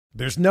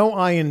There's no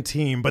I in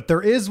team, but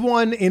there is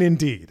one in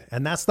Indeed,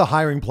 and that's the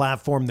hiring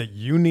platform that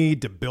you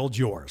need to build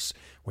yours.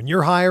 When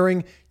you're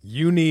hiring,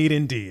 you need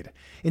Indeed.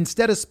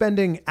 Instead of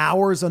spending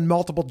hours on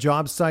multiple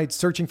job sites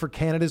searching for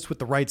candidates with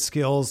the right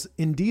skills,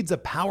 Indeed's a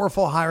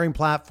powerful hiring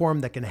platform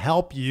that can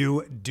help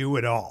you do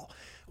it all.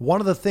 One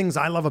of the things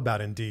I love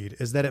about Indeed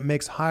is that it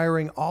makes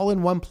hiring all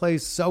in one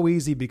place so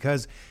easy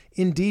because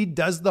Indeed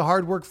does the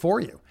hard work for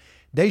you.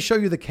 They show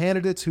you the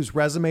candidates whose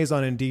resumes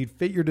on Indeed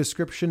fit your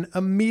description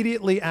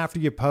immediately after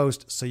you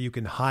post so you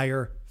can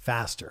hire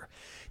faster.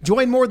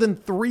 Join more than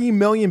 3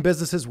 million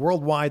businesses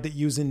worldwide that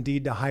use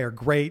Indeed to hire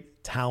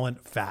great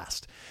talent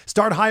fast.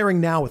 Start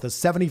hiring now with a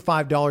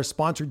 $75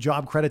 sponsored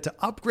job credit to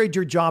upgrade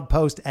your job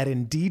post at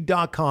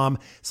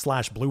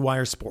Indeed.com/Blue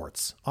Wire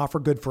Sports. Offer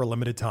good for a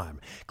limited time.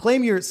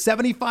 Claim your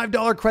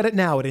 $75 credit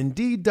now at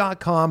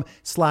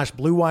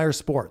Indeed.com/Blue Wire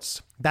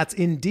Sports. That's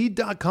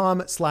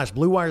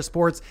Indeed.com/Blue Wire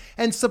Sports,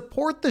 and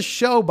support the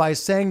show by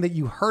saying that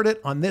you heard it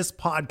on this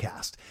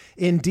podcast.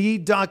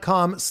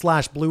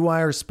 Indeed.com/Blue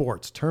Wire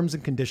Sports. Terms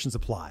and conditions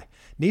apply.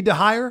 Need to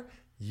hire?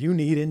 You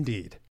need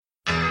Indeed.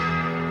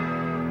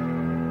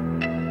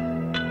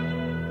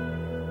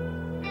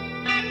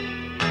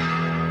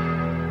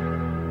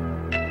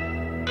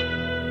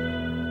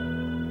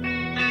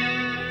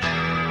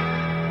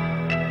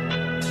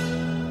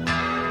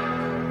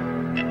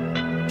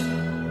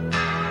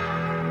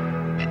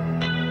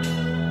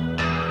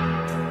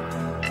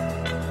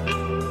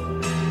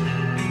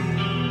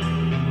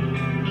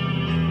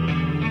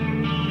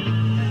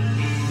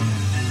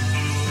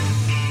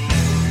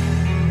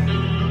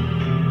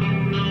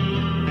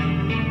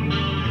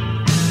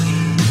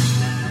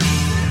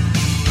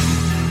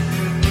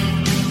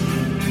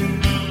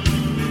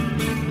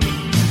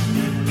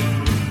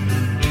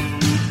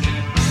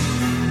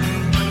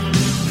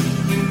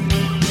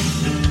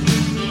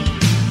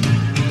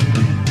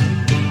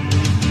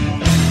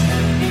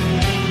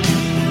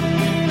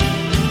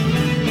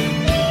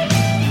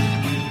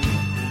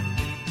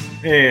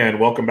 And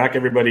welcome back,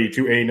 everybody,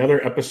 to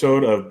another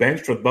episode of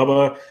Benched with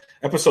Bubba,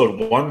 episode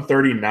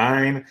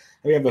 139.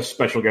 We have a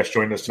special guest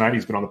joining us tonight.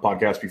 He's been on the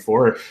podcast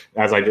before.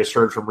 As I just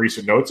heard from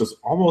recent notes, it's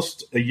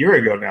almost a year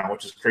ago now,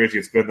 which is crazy.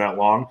 It's been that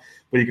long.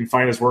 But you can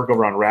find his work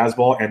over on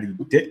Razzball and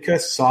the Ditka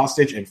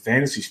Sausage and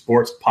Fantasy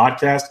Sports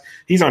podcast.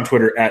 He's on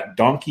Twitter at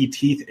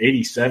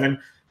DonkeyTeeth87.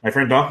 My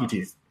friend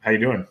DonkeyTeeth, how you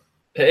doing?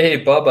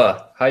 Hey,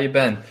 Bubba. How you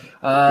been?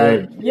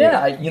 Good.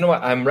 Yeah, you know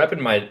what? I'm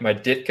repping my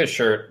Ditka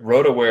shirt.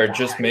 RotoWare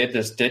just made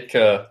this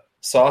Ditka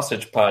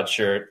sausage pod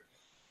shirt.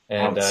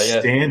 And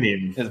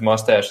outstanding. His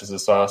mustache is a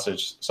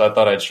sausage, so I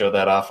thought I'd show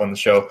that off on the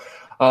show.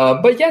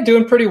 But yeah,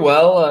 doing pretty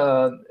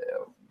well.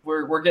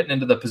 We're getting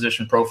into the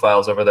position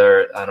profiles over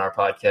there on our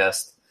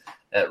podcast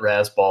at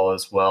Razzball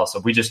as well. So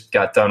we just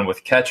got done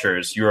with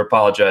catchers. You were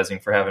apologizing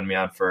for having me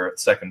on for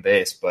second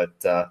base, but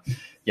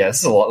yeah,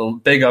 this is a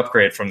big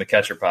upgrade from the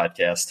catcher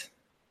podcast.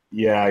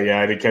 Yeah,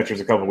 I did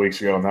catchers a couple of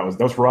weeks ago, and that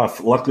was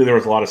rough. Luckily, there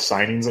was a lot of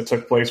signings that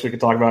took place we could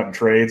talk about in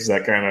trades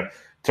that kind of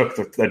took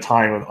the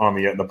time on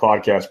the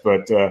podcast.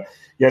 But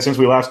yeah, since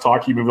we last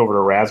talked, you moved over to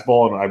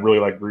Razzball, and I really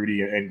like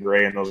Rudy and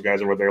Gray and those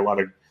guys over there. A lot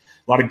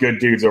of good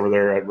dudes over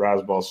there at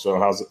Razzball. So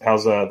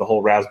how's the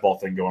whole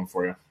Razzball thing going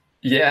for you?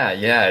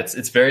 Yeah,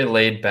 it's very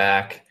laid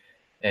back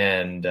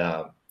and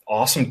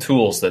awesome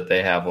tools that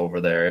they have over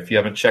there. If you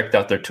haven't checked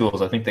out their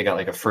tools, I think they got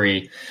like a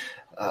free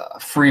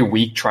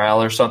week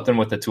trial or something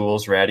with the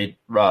tools.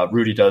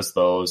 Rudy does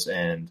those,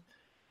 and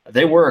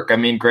they work. I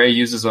mean, Gray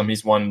uses them.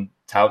 He's won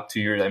tout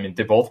 2 years. I mean,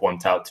 they both won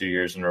tout 2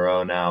 years in a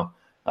row now.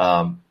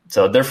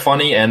 So they're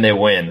funny and they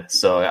win.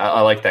 So I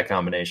like that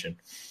combination.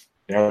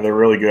 Yeah, they're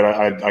really good.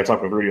 I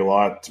talk with Rudy a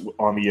lot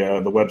on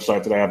the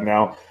website that I have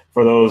now.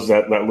 For those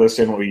that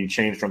listen, we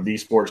changed from the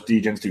Sports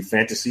Degens to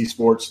Fantasy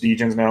Sports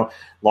Degens now.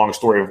 Long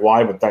story of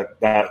why, but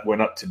that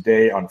went up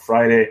today on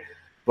Friday.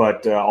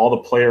 But all the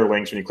player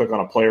links, when you click on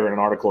a player in an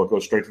article, it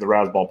goes straight to the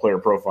Razzball player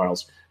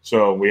profiles.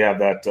 So we have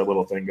that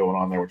little thing going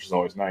on there, which is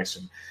always nice.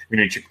 And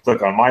you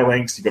click on my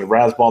links, you go to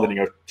Razzball, then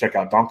you go check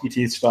out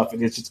DonkeyTeeth stuff.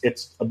 And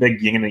it's a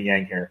big yin and a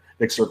yang here,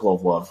 big circle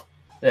of love.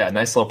 Yeah,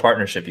 nice little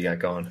partnership you got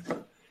going.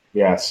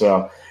 Yeah,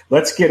 so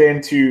let's get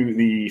into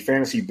the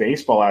fantasy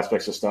baseball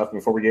aspects of stuff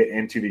before we get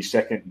into the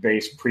second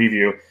base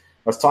preview.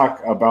 Let's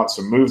talk about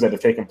some moves that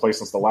have taken place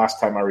since the last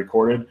time I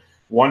recorded.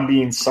 One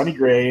being Sonny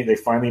Gray. They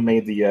finally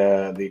made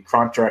the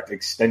contract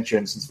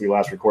extension since we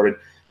last recorded.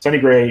 Sonny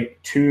Gray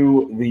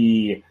to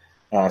the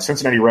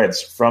Cincinnati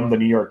Reds from the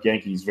New York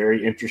Yankees.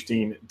 Very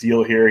interesting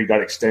deal here. He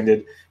got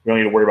extended. We don't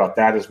need to worry about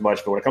that as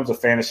much. But when it comes to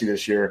fantasy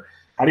this year,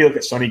 how do you look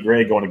at Sonny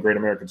Gray going to Great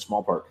American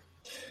Small Park?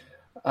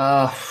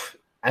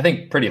 I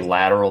think pretty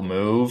lateral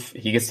move.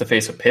 He gets to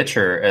face a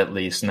pitcher at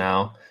least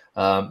now.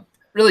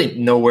 Really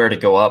nowhere to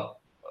go up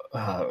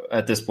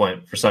at this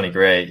point for Sonny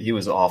Gray. He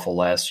was awful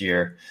last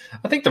year.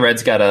 I think the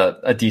Reds got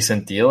a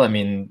decent deal. I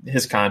mean,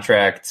 his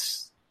contract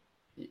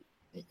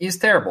is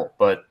terrible,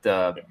 but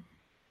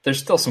there's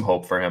still some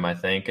hope for him, I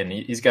think. And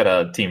he's got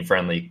a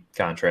team-friendly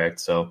contract,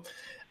 so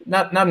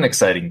not an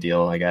exciting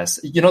deal, I guess.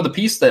 You know, the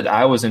piece that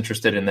I was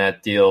interested in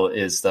that deal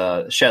is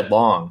Shed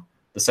Long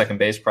the second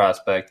base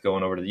prospect,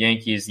 going over to the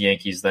Yankees. The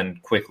Yankees then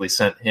quickly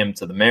sent him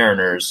to the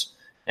Mariners,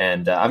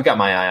 and I've got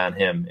my eye on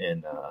him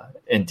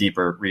in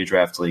deeper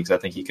redraft leagues. I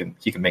think he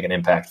can make an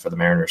impact for the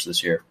Mariners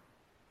this year.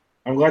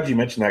 I'm glad you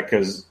mentioned that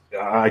because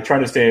I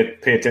try to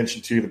pay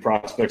attention to the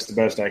prospects the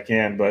best I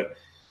can, but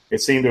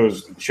it seemed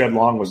Shed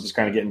Long was just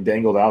kind of getting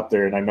dangled out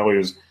there, and I know he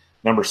was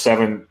number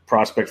 7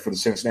 prospect for the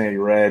Cincinnati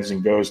Reds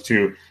and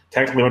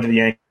technically went to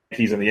the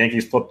Yankees, and the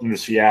Yankees flipped him to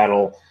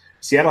Seattle.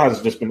 Seattle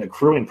has just been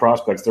accruing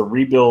prospects. Their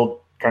rebuild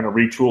kind of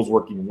retools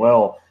working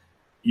well.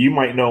 You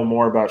might know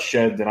more about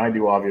Shed than I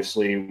do,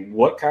 obviously.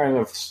 What kind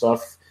of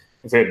stuff,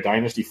 if they had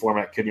dynasty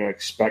format, can you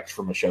expect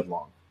from a Shed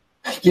Long?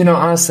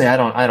 Honestly, I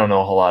don't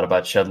know a whole lot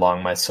about Shed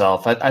Long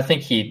myself. I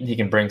think he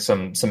can bring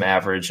some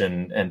average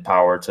and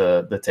power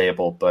to the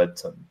table,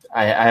 but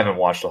I haven't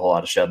watched a whole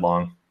lot of Shed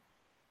Long.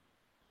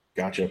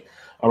 Gotcha.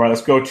 All right,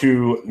 let's go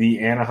to the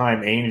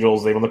Anaheim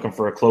Angels. They've been looking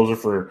for a closer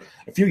for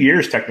a few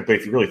years, technically,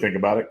 if you really think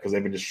about it, because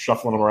they've been just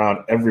shuffling them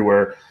around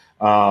everywhere.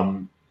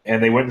 And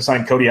they went and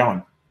signed Cody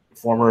Allen,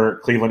 former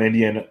Cleveland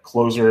Indian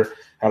closer,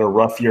 had a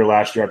rough year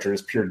last year after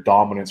his pure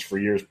dominance for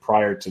years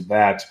prior to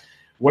that.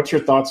 What's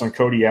your thoughts on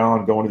Cody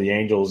Allen going to the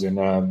Angels,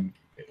 and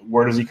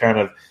where does he kind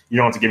of – you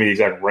don't have to give me the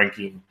exact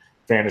ranking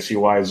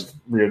fantasy-wise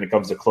when it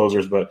comes to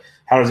closers, but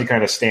how does he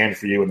kind of stand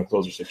for you in the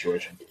closer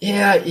situation?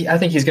 Yeah, I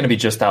think he's going to be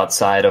just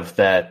outside of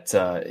that.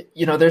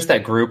 There's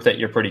that group that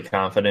you're pretty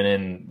confident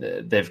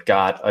in. They've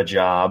got a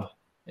job,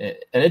 and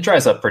it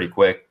dries up pretty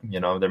quick.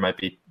 There might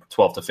be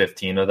 12 to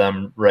 15 of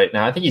them right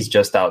now. I think he's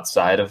just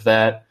outside of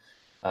that.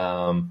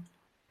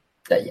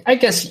 I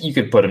guess you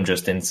could put him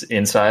just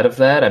inside of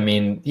that. I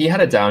mean, he had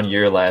a down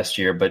year last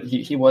year, but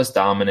he was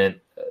dominant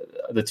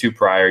the 2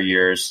 prior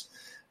years.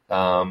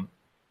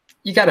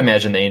 You got to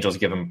imagine the Angels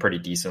give him a pretty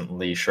decent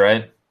leash,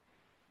 right?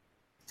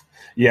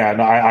 Yeah,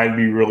 no, I'd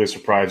be really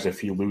surprised if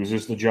he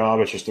loses the job.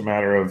 It's just a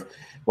matter of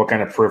what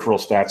kind of peripheral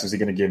stats is he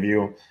going to give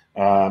you.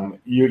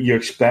 You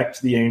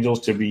expect the Angels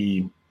to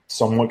be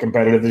somewhat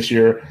competitive this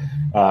year.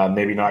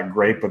 Maybe not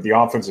great, but the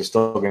offense is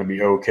still going to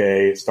be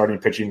okay. Starting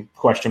pitching,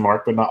 question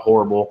mark, but not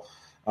horrible.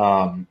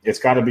 It's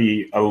got to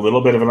be a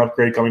little bit of an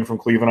upgrade coming from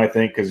Cleveland, I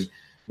think, because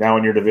now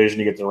in your division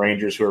you get the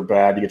Rangers, who are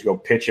bad. You get to go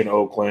pitch in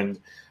Oakland,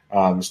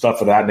 stuff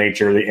of that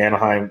nature. The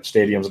Anaheim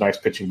Stadium's a nice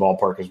pitching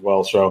ballpark as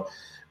well. So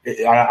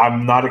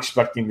I'm not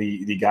expecting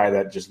the guy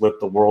that just lit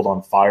the world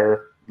on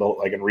fire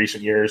like in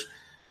recent years,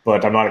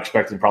 but I'm not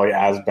expecting probably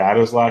as bad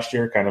as last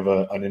year, kind of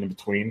an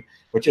in-between,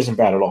 which isn't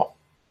bad at all.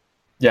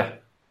 Yeah.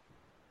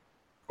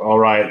 All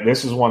right.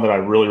 This is one that I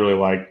really, really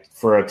like.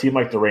 For a team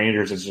like the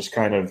Rangers, it's just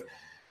kind of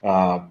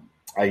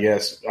I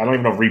guess I don't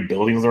even know if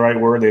rebuilding is the right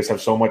word. They just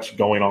have so much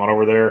going on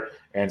over there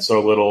and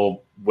so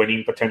little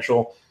winning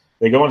potential.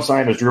 They go and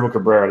sign Asdrubal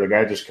Cabrera. The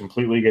guy just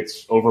completely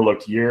gets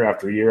overlooked year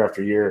after year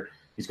after year.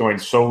 He's going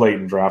so late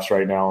in drafts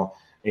right now,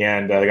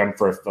 and they got him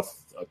for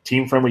a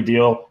team-friendly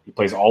deal. He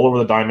plays all over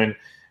the diamond,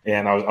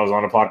 and I was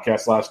on a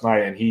podcast last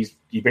night, and he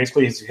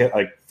basically has hit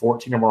like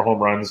 14 or more home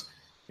runs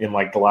in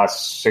like the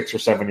last 6 or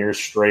 7 years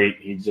straight.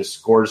 He just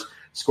scores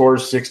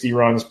 60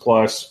 runs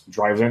plus,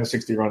 drives in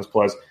 60 runs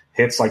plus,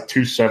 hits like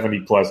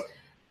 270 plus.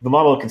 The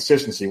model of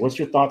consistency. What's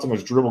your thoughts on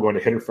Asdrubal going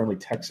to hitter-friendly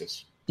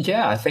Texas?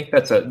 Yeah, I think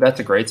that's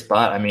a great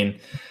spot. I mean,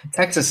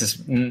 Texas is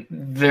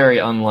very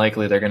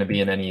unlikely they're going to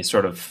be in any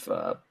sort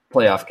of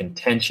playoff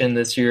contention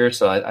this year,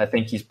 so I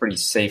think he's pretty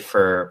safe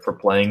for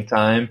playing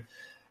time.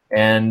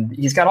 And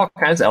he's got all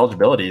kinds of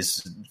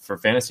eligibilities for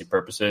fantasy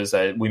purposes.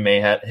 We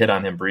may hit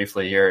on him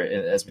briefly here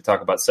as we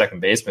talk about second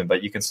baseman,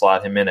 but you can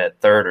slot him in at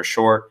third or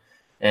short.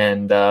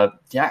 And,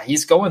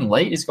 he's going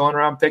late. He's going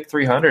around pick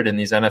 300 in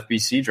these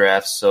NFBC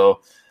drafts,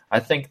 so I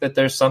think that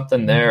there's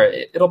something there.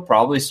 It'll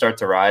probably start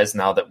to rise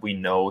now that we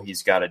know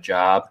he's got a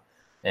job,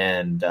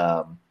 and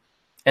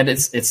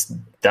it's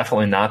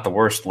definitely not the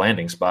worst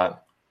landing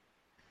spot.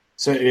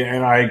 So,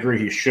 and I agree,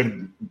 he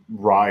should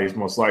rise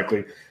most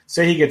likely.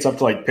 Say he gets up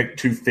to like pick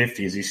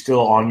 250. Is he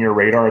still on your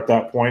radar at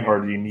that point,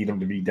 or do you need him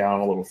to be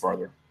down a little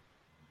farther?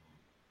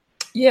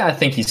 Yeah, I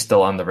think he's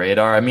still on the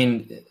radar. I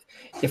mean,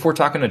 if we're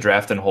talking a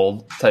draft and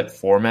hold type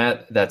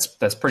format,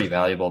 that's pretty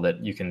valuable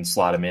that you can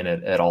slot him in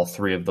at all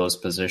three of those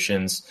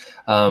positions.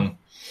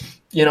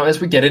 As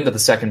we get into the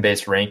second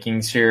base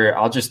rankings here,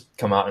 I'll just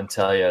come out and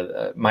tell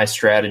you my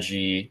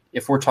strategy.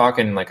 If we're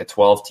talking like a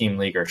 12-team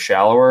league or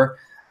shallower,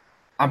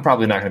 I'm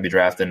probably not going to be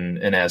drafting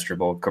an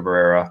Asdrubal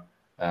Cabrera.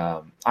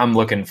 I'm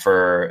looking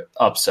for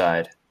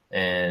upside,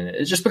 and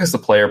it's just because the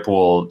player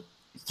pool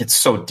gets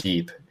so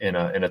deep in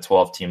a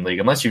 12-team league.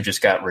 Unless you've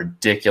just got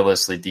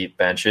ridiculously deep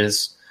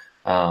benches,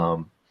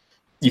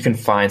 you can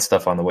find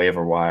stuff on the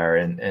waiver wire,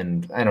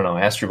 and I don't know,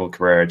 Asdrubal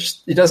Cabrera,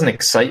 it doesn't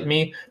excite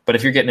me, but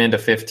if you're getting into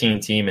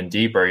 15-team and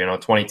deeper,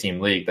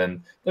 20-team league,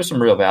 then there's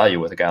some real value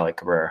with a guy like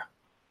Cabrera.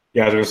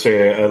 Yeah, I was going to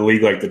say a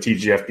league like the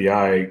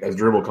TGFBI,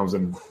 Asdrubal comes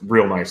in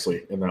real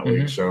nicely in that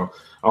league, so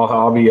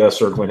I'll be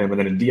circling him. And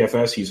then in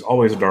DFS, he's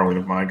always a darling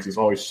of mine because he's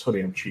always so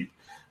damn cheap,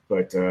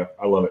 but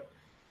I love it.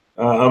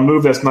 A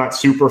move that's not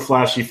super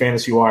flashy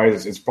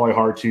fantasy-wise, it's probably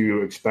hard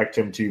to expect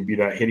him to be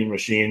that hitting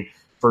machine,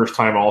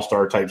 first-time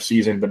All-Star type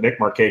season, but Nick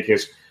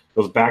Markakis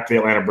goes back to the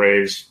Atlanta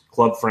Braves,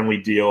 club-friendly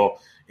deal.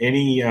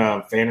 Any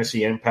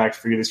fantasy impact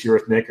for you this year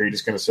with Nick, or are you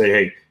just going to say,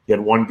 hey, you had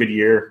one good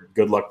year,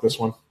 good luck this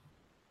one?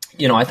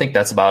 I think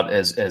that's about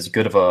as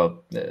good of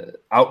a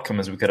outcome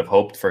as we could have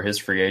hoped for his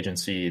free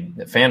agency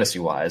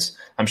fantasy-wise.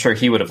 I'm sure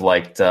he would have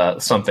liked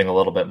something a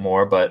little bit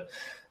more, but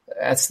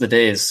that's the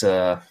days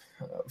for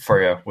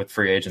you with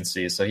free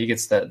agency. So he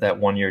gets that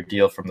one-year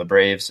deal from the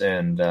Braves,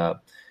 and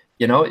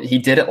he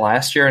did it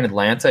last year in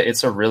Atlanta.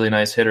 It's a really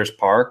nice hitter's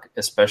park,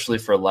 especially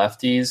for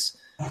lefties.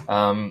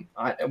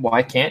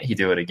 Why can't he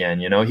do it again?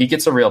 He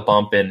gets a real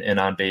bump in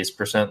on-base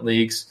percent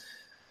leagues.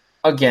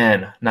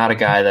 Again, not a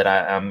guy that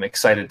I'm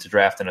excited to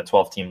draft in a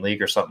 12-team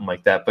league or something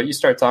like that. But you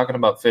start talking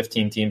about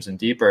 15 teams and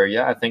deeper,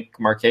 yeah, I think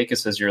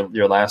Markakis is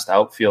your last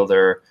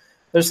outfielder.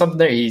 There's something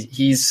there.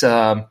 He's just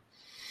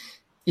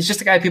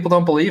a guy people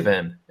don't believe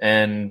in,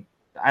 and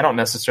I don't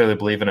necessarily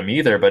believe in him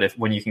either. But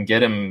when you can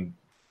get him,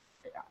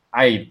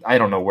 I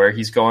don't know where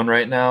he's going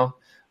right now,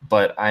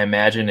 but I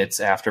imagine it's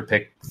after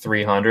pick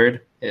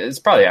 300. It's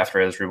probably after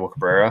Asdrubal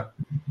Cabrera.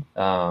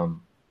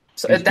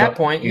 So at that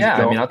point,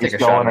 I'll take a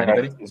shot at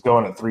anybody. He's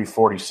going at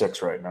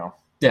 346 right now.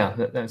 Yeah,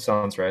 that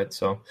sounds right.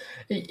 So,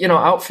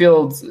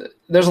 outfield,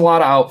 there's a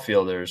lot of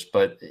outfielders,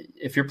 but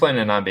if you're playing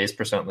in a on-base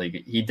percent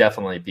league, he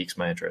definitely piques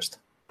my interest.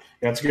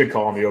 Yeah, that's a good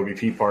call on the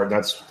OBP part.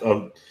 That's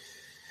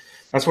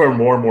where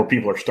more and more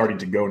people are starting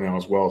to go now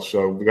as well.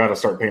 So we got to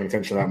start paying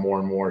attention to that more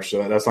and more.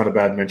 So that's not a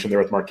bad mention there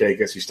with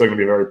Markakis. He's still going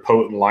to be a very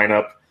potent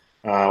lineup.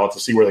 We'll have to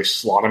see where they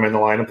slot him in the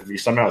lineup. If he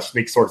somehow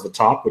sneaks towards the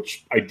top,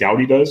 which I doubt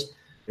he does.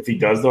 If he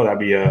does, though, that'd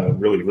be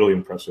really, really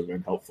impressive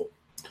and helpful.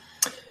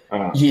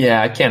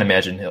 I can't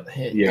imagine he'll.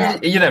 Yeah,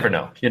 you never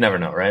know. You never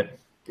know, right?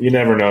 You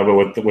never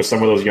know, but with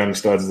some of those young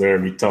studs there,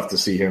 it'd be tough to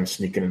see him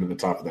sneaking into the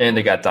top of that. And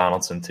they got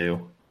Donaldson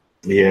too.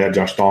 Yeah,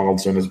 Josh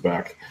Donaldson is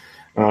back.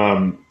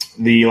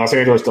 The Los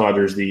Angeles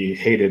Dodgers, the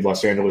hated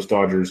Los Angeles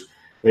Dodgers,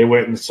 they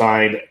went and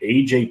signed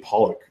A.J.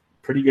 Pollock.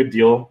 Pretty good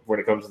deal when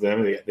it comes to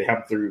them. They have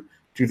him through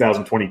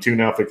 2022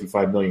 now,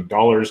 $55 million.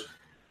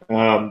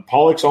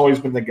 Pollock's always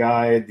been the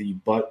guy, the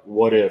but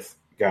what if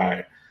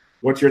guy.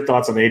 What's your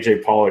thoughts on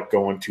A.J. Pollock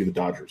going to the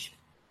Dodgers?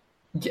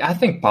 Yeah, I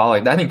think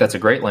that's a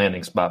great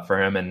landing spot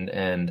for him.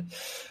 And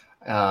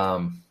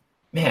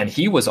man,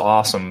 he was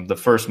awesome the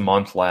first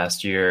month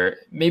last year,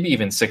 maybe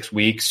even 6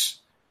 weeks.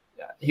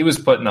 He was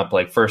putting up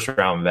like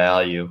first-round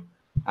value.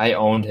 I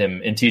owned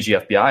him in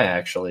TGFBI,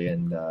 actually,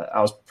 and I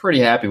was pretty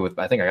happy with –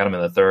 I think I got him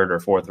in the third or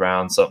fourth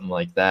round, something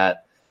like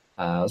that.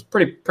 I was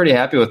pretty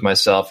happy with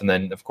myself. And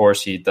then, of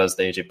course, he does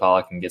the A.J.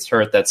 Pollock and gets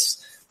hurt.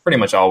 That's pretty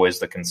much always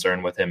the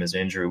concern with him is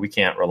injury. We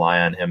can't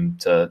rely on him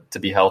to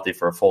be healthy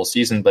for a full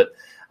season. But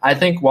I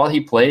think while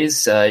he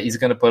plays, he's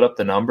going to put up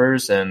the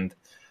numbers. And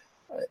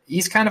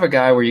he's kind of a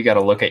guy where you got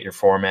to look at your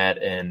format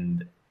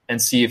and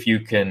see if you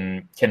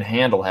can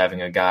handle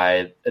having a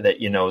guy that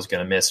you know is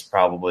going to miss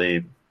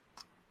probably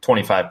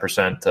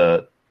 25%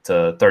 to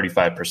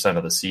 35%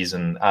 of the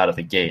season out of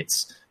the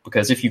gates.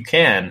 Because if you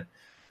can,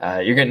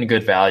 you're getting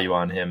good value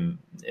on him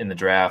in the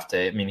draft.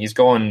 I mean, he's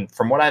going,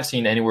 from what I've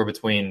seen, anywhere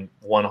between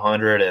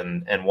 100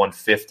 and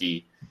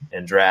 150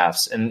 in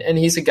drafts. And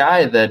he's a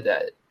guy that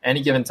at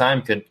any given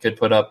time could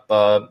put up,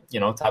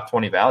 top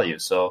 20 value.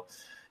 So,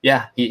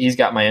 yeah, he's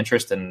got my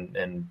interest,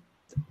 and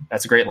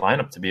that's a great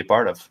lineup to be a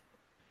part of.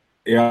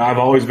 Yeah, I've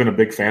always been a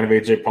big fan of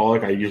A.J.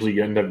 Pollock. I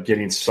usually end up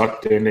getting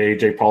sucked into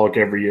A.J. Pollock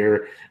every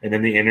year, and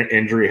then the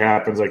injury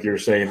happens, like you're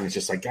saying. It's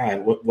just like,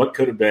 God, what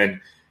could have been?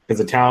 Because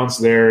the talent's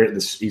there.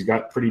 He's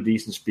got pretty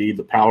decent speed,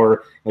 the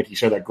power. Like you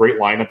said, that great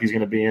lineup he's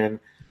going to be in.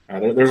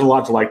 There's a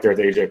lot to like there with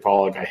A.J.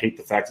 Pollock. I hate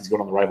the fact he's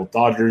going on the rival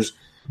Dodgers,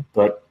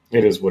 but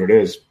it is what it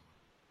is.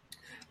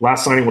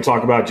 Last signing we'll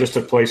talk about just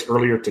took place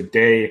earlier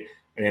today,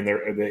 and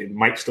they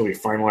might still be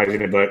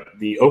finalizing it, but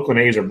the Oakland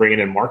A's are bringing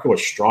in Marco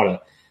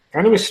Estrada.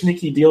 Kind of a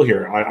sneaky deal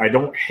here. I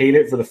don't hate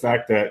it for the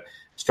fact that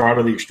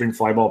Estrada, the extreme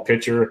fly ball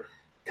pitcher,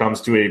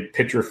 comes to a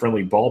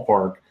pitcher-friendly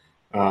ballpark.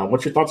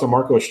 What's your thoughts on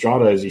Marco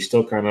Estrada? Is he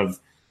still kind of,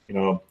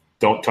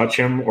 don't touch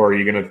him, or are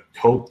you going to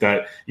hope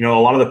that, a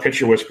lot of the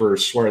pitcher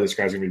whisperers swear this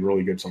guy's going to be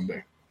really good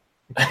someday?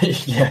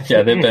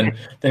 yeah, they've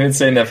been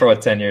saying that for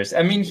 10 years.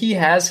 I mean, he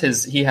has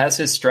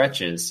his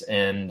stretches,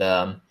 and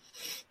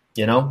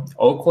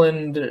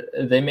Oakland,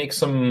 they make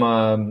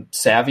some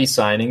savvy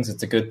signings.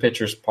 It's a good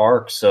pitcher's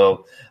park.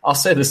 So I'll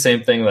say the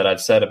same thing that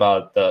I've said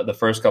about the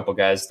first couple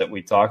guys that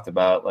we talked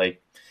about.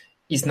 Like,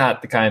 he's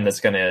not the kind that's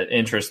going to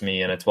interest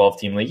me in a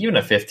 12-team league, even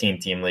a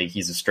 15-team league.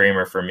 He's a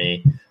streamer for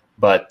me.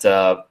 But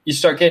you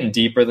start getting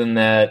deeper than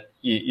that.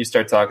 You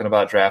start talking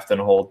about draft and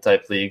hold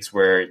type leagues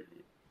where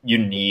you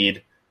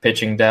need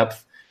pitching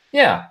depth.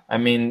 Yeah, I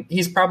mean,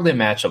 he's probably a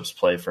matchups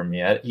play for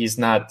me. He's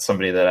not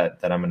somebody that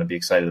I'm going to be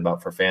excited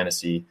about for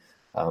fantasy.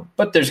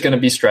 But there's going to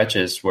be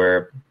stretches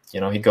where,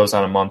 he goes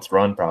on a month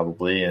run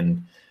probably,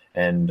 and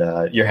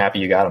you're happy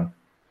you got him.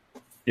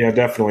 Yeah,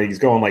 definitely. He's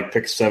going like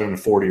pick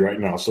 740 right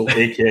now. So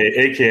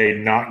AKA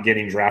not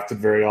getting drafted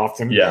very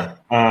often. Yeah.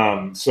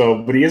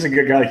 But he is a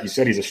good guy. Like you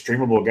said, he's a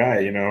streamable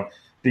guy.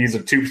 He's a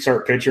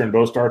 2-start pitcher and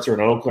both starts are in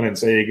Oakland, and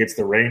say he gets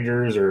the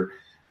Rangers or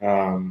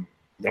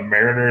the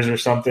Mariners or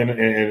something,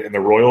 and the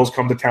Royals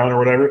come to town or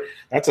whatever,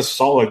 that's a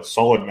solid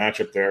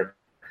matchup there.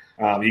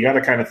 You got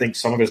to kind of think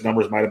some of his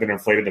numbers might have been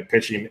inflated to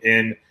pitching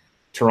in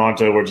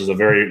Toronto, which is a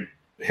very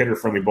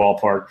hitter-friendly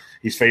ballpark.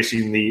 He's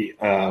facing the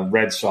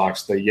Red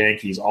Sox, the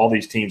Yankees, all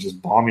these teams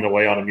just bombing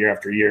away on him year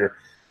after year.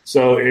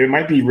 So it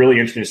might be really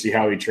interesting to see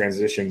how he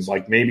transitions.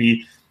 Like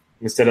maybe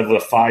instead of the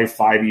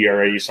 5.5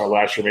 ERA you saw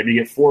last year, maybe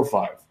you get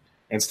 4.5.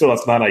 And still,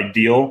 that's not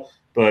ideal.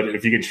 But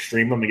if you can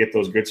stream them and get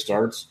those good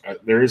starts,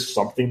 there is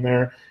something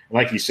there. And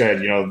like you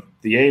said,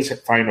 the A's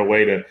find a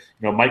way to,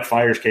 Mike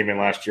Fiers came in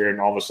last year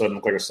and all of a sudden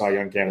looked like a Cy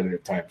Young candidate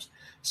at times.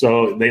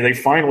 So they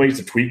find ways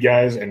to tweak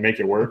guys and make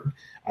it work.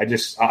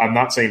 I'm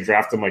not saying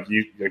draft him like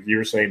you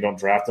were saying, don't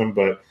draft him,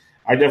 but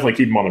I definitely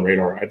keep him on the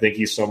radar. I think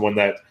he's someone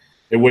that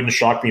it wouldn't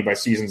shock me by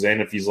season's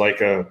end if he's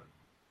like a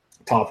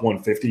top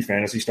 150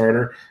 fantasy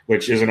starter,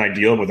 which isn't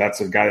ideal, but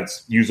that's a guy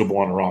that's usable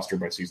on a roster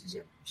by season's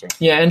end. So.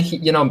 Yeah, and he,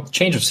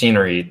 change of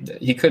scenery.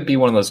 He could be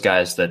one of those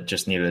guys that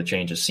just needed a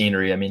change of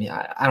scenery. I mean,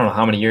 I don't know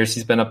how many years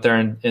he's been up there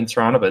in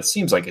Toronto, but it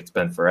seems like it's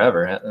been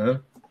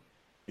forever.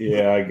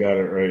 Yeah, I got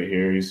it right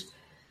here.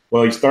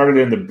 He started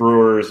in the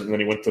Brewers, and then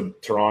he went to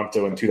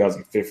Toronto in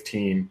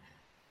 2015.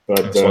 But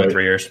it's only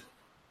 3 years.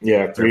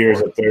 Yeah, 3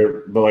 years up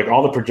there. But like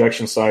all the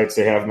projection sites,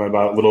 they have him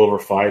about a little over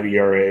 5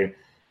 ERA,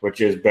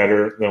 which is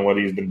better than what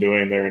he's been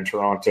doing there in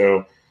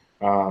Toronto.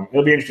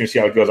 It'll be interesting to see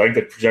how it goes. I think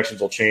the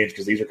projections will change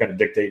because these are kind of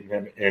dictating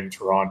him in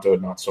Toronto,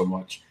 not so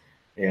much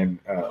in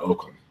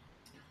Oakland.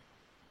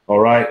 All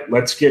right,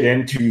 let's get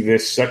into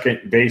this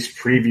second base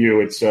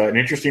preview. It's an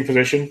interesting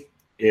position.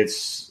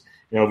 It's,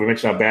 we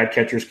mentioned how bad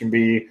catchers can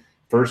be.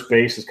 First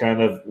base is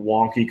kind of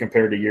wonky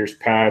compared to years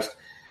past.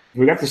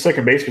 We got the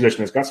second base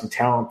position. It's got some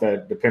talent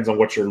that depends on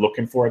what you're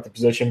looking for at the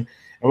position.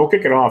 And we'll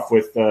kick it off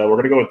with we're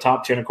going to go with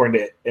top 10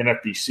 according to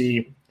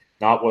NFBC,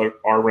 not what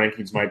our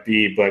rankings might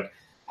be, but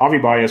Javi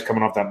Baez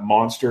coming off that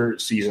monster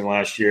season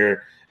last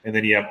year, and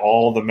then you have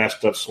all the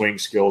messed up swing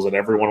skills that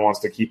everyone wants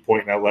to keep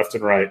pointing at left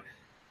and right.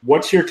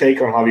 What's your take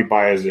on Javi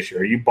Baez this year?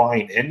 Are you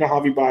buying into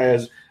Javi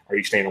Baez? Are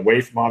you staying away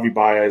from Javi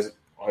Baez?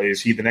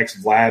 Is he the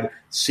next Vlad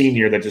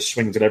Sr. that just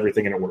swings at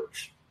everything and it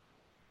works?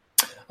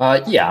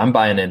 Yeah, I'm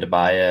buying into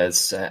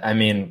Baez. I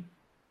mean,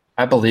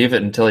 I believe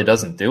it until he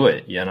doesn't do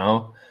it,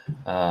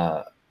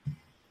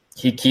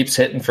 He keeps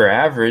hitting for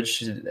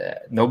average.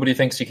 Nobody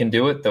thinks he can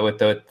do it, though, with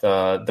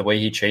the way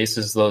he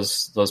chases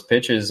those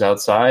pitches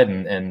outside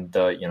and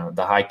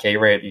the high K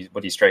rate.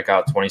 He strike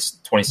out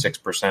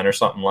 26% or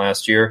something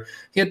last year.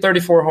 He had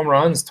 34 home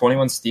runs,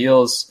 21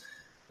 steals.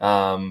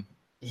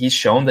 He's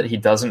shown that he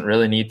doesn't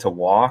really need to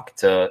walk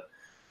to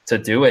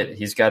do it.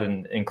 He's got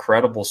an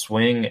incredible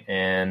swing,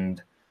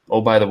 and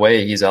oh, by the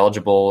way, he's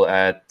eligible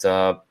at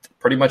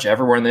pretty much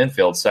everywhere in the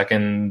infield,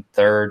 second,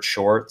 third,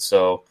 short.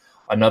 So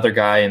another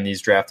guy in these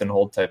draft and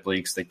hold type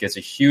leagues that gets a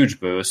huge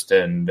boost,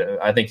 and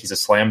I think he's a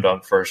slam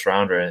dunk first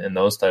rounder in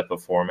those type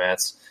of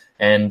formats.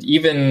 And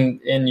even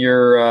in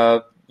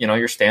your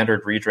your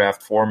standard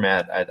redraft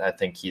format, I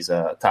think he's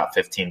a top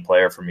 15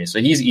 player for me. So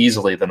he's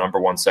easily the number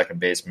one second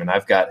baseman.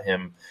 I've got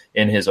him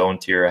in his own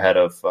tier ahead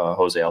of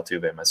Jose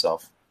Altuve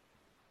myself.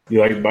 You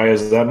like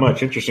Baez that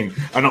much? Interesting.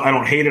 I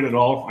don't hate it at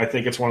all. I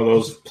think it's one of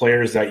those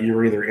players that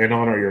you're either in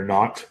on or you're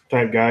not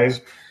type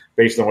guys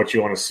based on what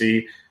you want to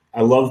see.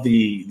 I love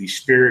the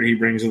spirit he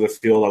brings to the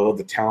field. I love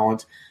the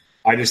talent.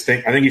 I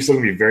think he's still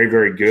going to be very,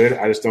 very good.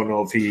 I just don't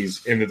know if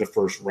he's into the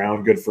first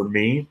round good for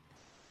me.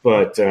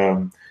 But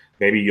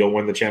maybe you'll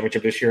win the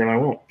championship this year and I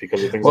won't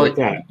because of things like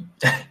that.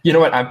 You know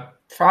what? I'm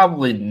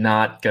probably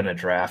not going to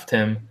draft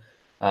him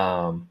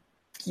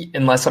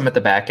unless I'm at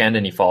the back end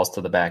and he falls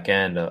to the back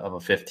end of a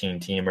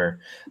 15-teamer.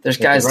 There's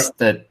guys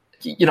that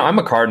I'm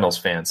a Cardinals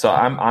fan, so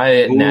have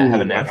a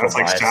natural bias. That's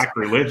like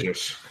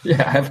sacrilegious.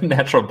 Yeah, I have a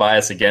natural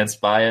bias against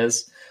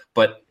Baez,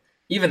 but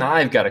even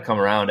I've got to come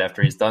around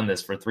after he's done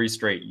this for 3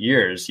 straight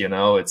years.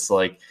 It's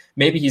like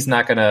maybe he's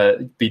not going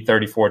to be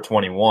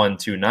 34-21,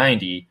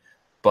 290,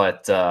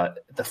 but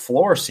the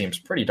floor seems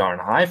pretty darn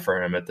high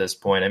for him at this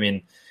point. I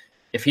mean,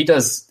 if he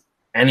does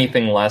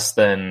anything less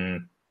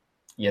than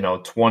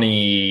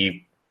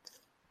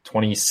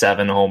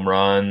 27 home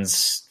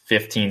runs,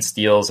 15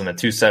 steals, and a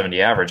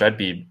 270 average, I'd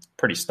be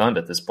pretty stunned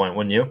at this point,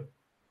 wouldn't you?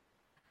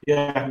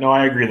 Yeah, no,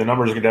 I agree. The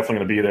numbers are definitely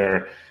going to be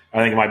there. I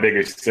think my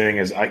biggest thing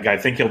is I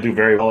think he'll do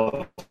very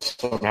well if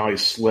somehow he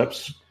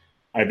slips.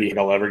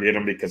 I'll ever get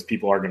him because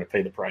people are going to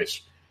pay the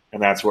price.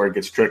 And that's where it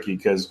gets tricky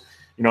because,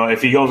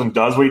 if he goes and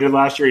does what he did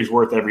last year, he's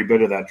worth every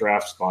bit of that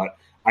draft spot.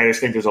 I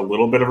just think there's a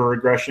little bit of a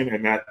regression,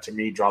 and that, to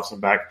me, drops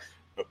him back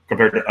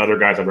compared to other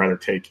guys I'd rather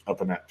take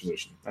up in that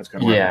position. That's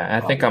kind of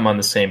I think I'm on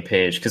the same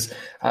page because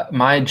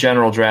my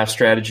general draft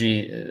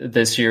strategy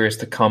this year is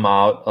to come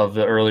out of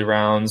the early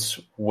rounds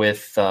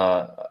with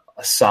a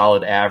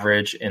solid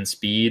average and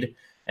speed.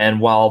 And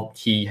while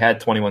he had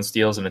 21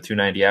 steals and a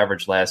 290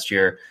 average last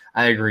year,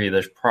 I agree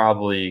there's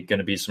probably going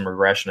to be some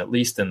regression, at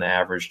least in the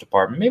average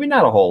department. Maybe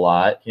not a whole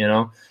lot,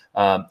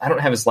 I don't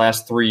have his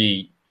last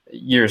 3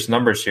 years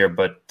numbers here,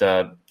 but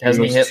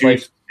hasn't he hit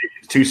like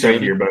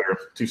 270 or better?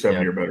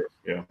 270 or better,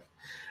 yeah.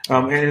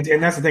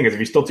 And that's the thing is if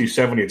he's still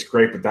 270, it's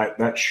great, but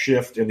that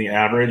shift in the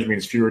average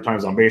means fewer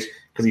times on base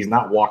because he's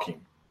not walking.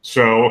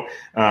 So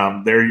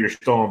there your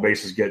stolen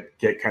bases get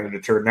kind of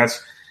deterred. And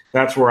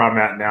that's where I'm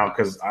at now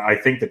because I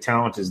think the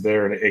talent is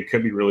there and it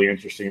could be really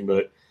interesting.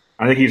 But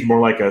I think he's more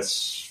like a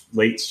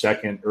late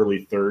second,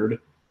 early third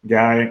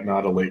guy,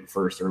 not a late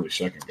first, early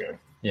second guy.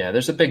 Yeah,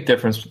 there's a big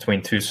difference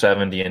between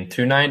 270 and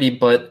 290,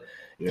 but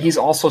he's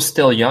also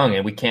still young,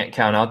 and we can't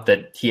count out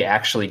that he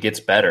actually gets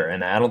better.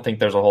 And I don't think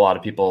there's a whole lot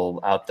of people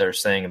out there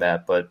saying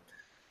that, but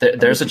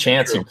there's a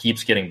chance he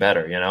keeps getting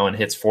better, and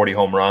hits 40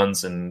 home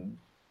runs and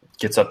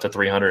gets up to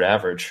 300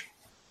 average.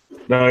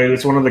 No,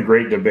 it's one of the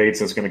great debates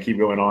that's going to keep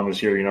going on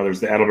this year.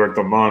 There's the Adalberto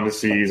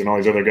Mondesi's and all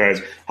these other guys.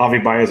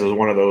 Javi Baez is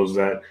one of those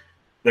that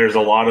there's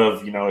a lot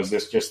of,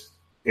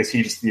 is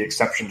he just the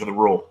exception to the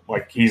rule?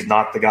 Like he's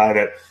not the guy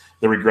that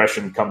the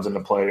regression comes into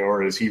play,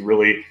 or is he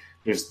really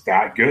just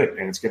that good?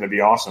 And it's going to be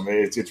awesome.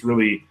 It's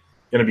really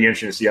going to be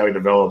interesting to see how he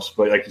develops.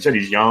 But like you said,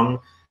 he's young.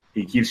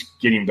 He keeps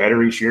getting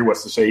better each year.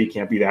 What's to say he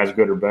can't be as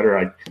good or better?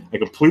 I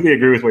completely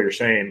agree with what you're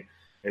saying.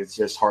 It's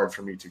just hard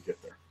for me to get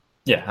there.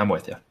 Yeah, I'm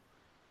with you.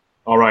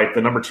 All right,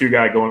 the number 2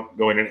 guy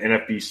going in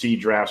NFBC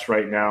drafts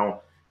right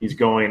now, he's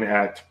going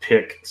at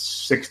pick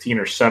 16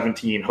 or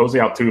 17. Jose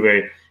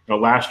Altuve.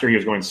 Last year he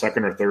was going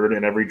second or third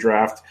in every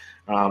draft.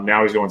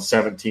 Now he's going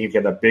 17th. He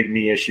had that big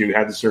knee issue,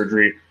 had the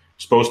surgery.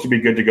 Supposed to be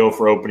good to go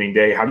for opening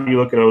day. How do you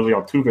look at Jose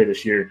Altuve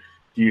this year?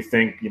 Do you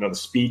think the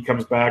speed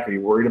comes back? Are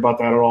you worried about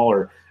that at all,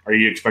 or are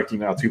you expecting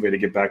Altuve to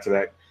get back to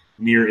that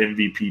near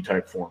MVP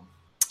type form?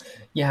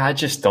 Yeah, I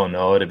just don't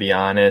know, to be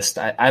honest.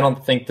 I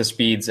don't think the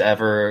speed's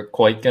ever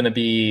quite going to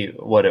be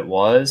what it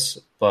was,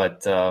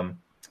 but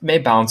may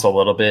bounce a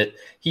little bit.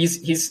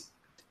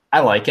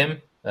 I like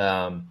him.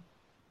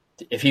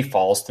 If he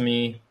falls to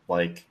me,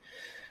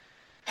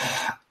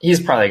 he's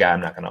probably a guy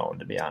I'm not going to own,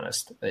 to be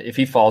honest. If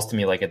he falls to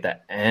me at the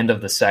end of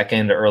the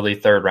second or early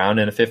third round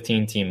in a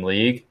 15-team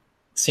league,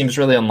 seems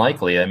really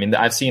unlikely. I mean,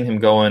 I've seen him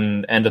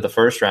going end of the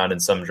first round in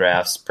some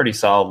drafts pretty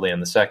solidly in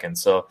the second.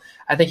 So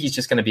I think he's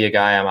just going to be a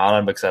guy I'm out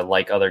on because I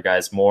like other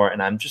guys more,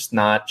 and I'm just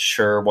not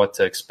sure what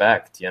to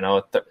expect.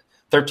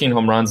 13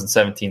 home runs and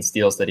 17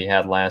 steals that he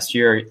had last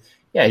year.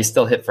 Yeah, he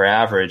still hit for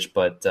average,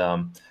 but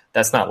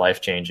that's not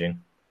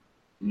life-changing.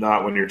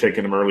 Not when you're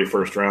taking him early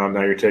first round.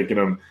 Now you're taking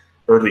him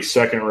early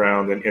second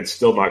round, and it's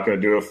still not going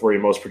to do it for you.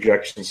 Most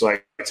projection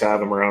sites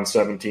have him around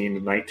 17 to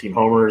 19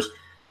 homers,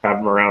 have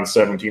him around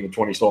 17 to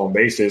 20 stolen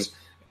bases.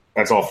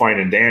 That's all fine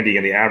and dandy,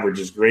 and the average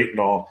is great and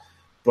all,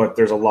 but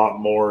there's a lot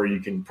more you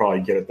can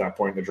probably get at that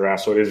point in the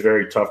draft. So it is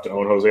very tough to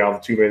own Jose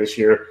Altuve this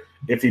year.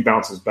 If he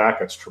bounces back,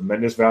 that's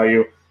tremendous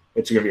value.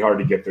 It's going to be hard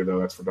to get there, though.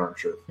 That's for darn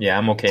sure. Yeah,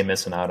 I'm okay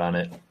missing out on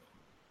it.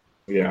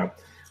 Yeah.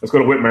 Let's go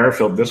to Whit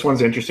Merrifield. This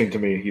one's interesting to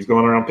me. He's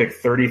going around pick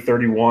 30,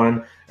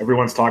 31.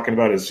 Everyone's talking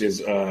about his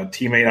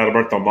teammate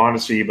Adalberto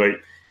Mondesi, but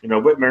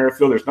Whit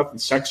Merrifield, there's nothing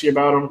sexy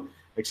about him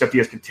except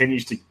he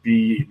continues to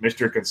be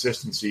Mr.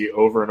 Consistency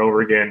over and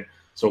over again.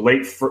 So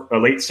late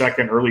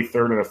second, early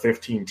third, and a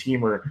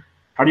 15-teamer.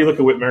 How do you look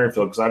at Whit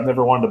Merrifield? Because I've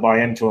never wanted to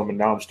buy into him, and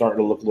now I'm starting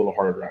to look a little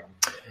harder at him.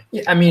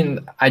 Yeah, I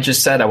mean, I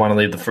just said I want to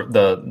leave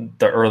the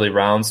early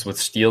rounds with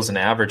steals and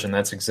average, and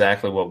that's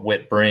exactly what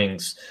Whit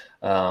brings.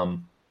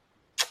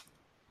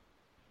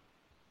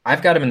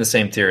 I've got him in the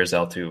same tier as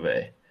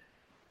Altuve.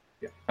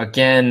 Yeah.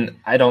 Again,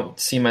 I don't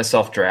see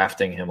myself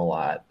drafting him a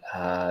lot.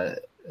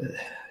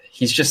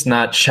 He's just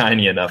not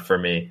shiny enough for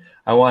me.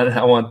 I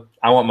want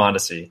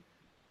Mondesi,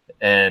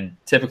 and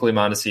typically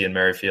Mondesi and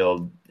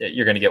Merrifield,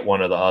 you're going to get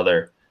one or the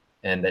other.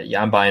 And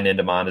I'm buying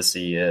into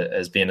Mondesi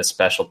as being a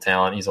special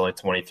talent. He's only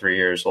 23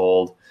 years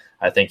old.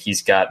 I think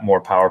he's got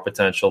more power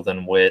potential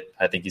than Whit.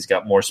 I think he's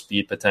got more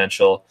speed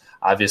potential.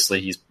 Obviously,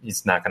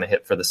 he's not going to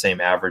hit for the same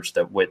average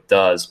that Whit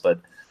does, but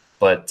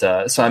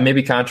so I may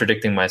be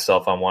contradicting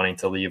myself on wanting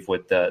to leave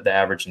with the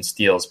average and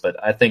steals,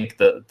 but I think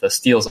the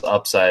steals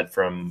upside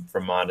from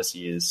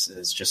Mondesi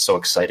is just so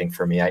exciting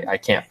for me. I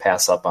can't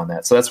pass up on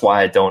that. So that's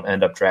why I don't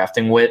end up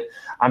drafting Whit.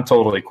 I'm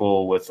totally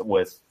cool with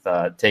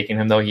taking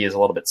him, though. He is a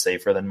little bit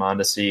safer than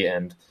Mondesi,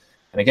 and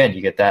again,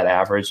 you get that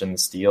average and the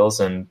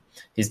steals, and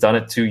he's done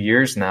it 2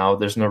 years now.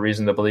 There's no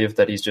reason to believe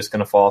that he's just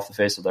going to fall off the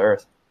face of the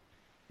earth.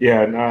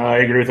 Yeah, and I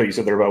agree with what you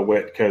said there about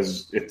Whit,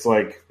 because it's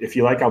like if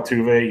you like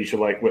Altuve, you should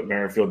like Whit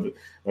Merrifield.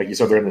 Like you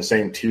said, they're in the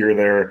same tier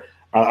there.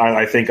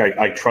 I think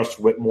I trust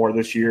Whit more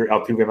this year.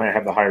 Altuve might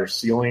have the higher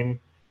ceiling,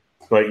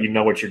 but you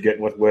know what you're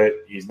getting with Whit.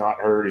 He's not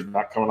hurt. He's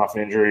not coming off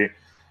an injury.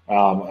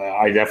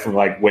 I definitely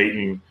like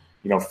waiting,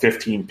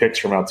 15 picks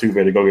from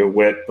Altuve to go get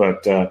Whit,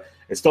 but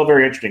it's still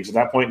very interesting. So at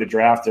that point in the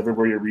draft,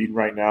 everywhere you're reading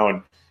right now,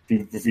 and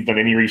if you've done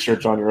any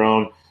research on your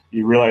own,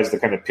 you realize the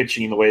kind of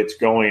pitching, the way it's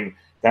going,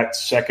 that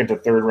second to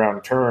third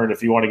round turn,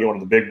 if you want to get one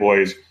of the big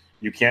boys,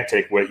 you can't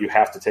take Whit. You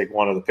have to take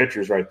one of the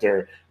pitchers right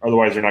there.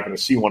 Otherwise, you're not going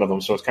to see one of them.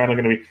 So it's kind of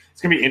going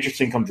to be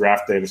interesting come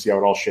draft day to see how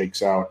it all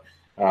shakes out.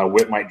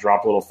 Whit might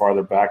drop a little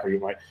farther back,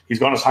 or he's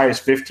gone as high as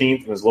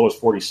 15th and as low as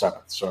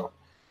 47th. So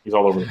he's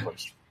all over the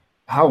place.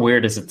 How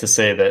weird is it to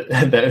say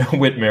that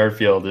Whit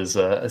Merrifield is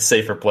a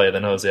safer play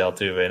than Jose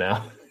Altuve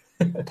now?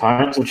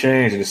 Times have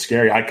changed. It is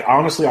scary.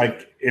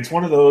 It's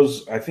one of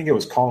those. I think it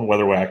was Colin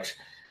Weatherwax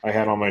I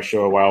had on my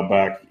show a while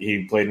back.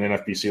 He played in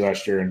NFBC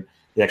last year, and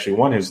he actually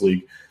won his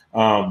league.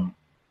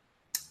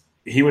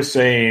 He was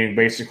saying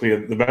basically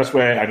the best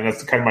way. I know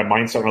that's kind of my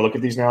mindset when I look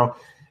at these now.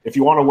 If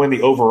you want to win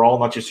the overall,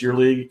 not just your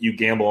league, you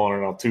gamble on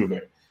an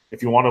Altuve.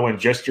 If you want to win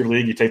just your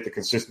league, you take the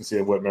consistency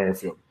of Whit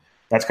Merrifield.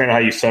 That's kind of how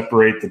you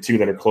separate the two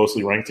that are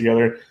closely ranked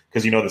together,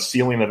 because the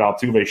ceiling of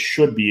Altuve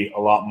should be a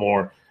lot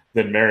more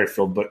than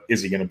Merrifield, but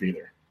is he going to be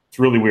there? It's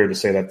really weird to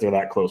say that they're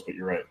that close, but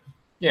you're right.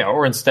 Yeah,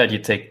 or instead you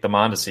take the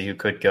Mondesi, who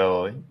could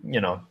go,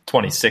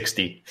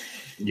 2060.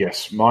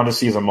 Yes,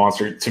 Mondesi is a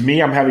monster. To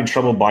me, I'm having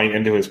trouble buying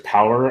into his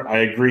power. I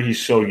agree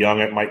he's so young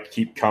it might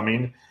keep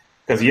coming,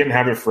 because he didn't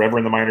have it forever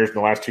in the minors. In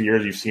the last 2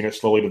 years, you've seen it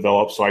slowly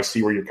develop, so I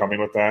see where you're coming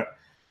with that.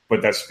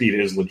 But that speed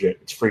is legit.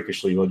 It's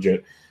freakishly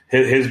legit.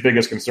 His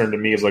biggest concern to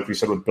me is, like we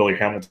said with Billy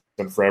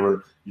Hamilton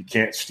forever, you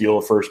can't steal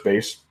a first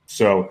base.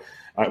 So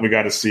we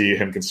got to see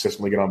him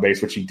consistently get on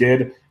base, which he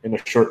did in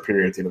a short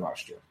period at the end of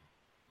last year.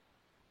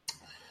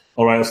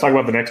 All right, let's talk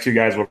about the next two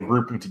guys. We'll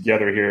group them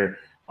together here.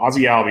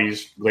 Ozzie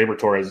Albies, Gleyber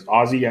Torres.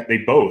 Ozzie, they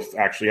both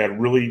actually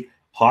had really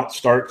hot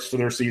starts to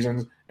their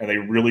seasons, and they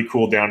really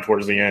cooled down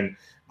towards the end.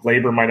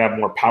 Gleyber might have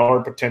more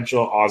power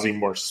potential. Ozzie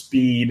more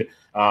speed.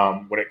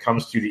 When it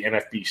comes to the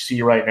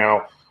NFBC right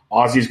now,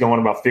 Ozzie's going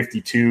about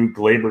 52.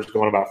 Gleyber's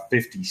going about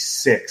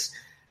 56.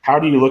 How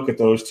do you look at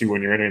those two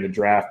when you're entering the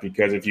draft?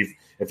 Because if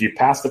you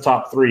pass the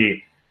top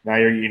three, now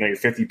you're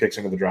 50 picks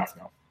into the draft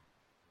now.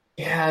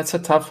 Yeah, it's a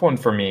tough one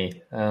for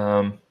me.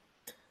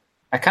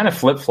 I kind of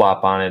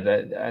flip-flop on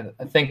it.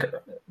 I think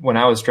when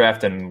I was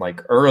drafting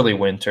like early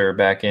winter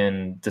back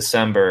in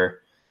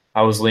December,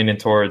 I was leaning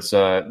towards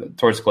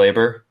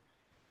Gleyber.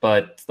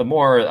 But the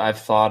more I've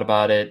thought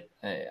about it,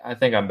 I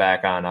think I'm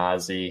back on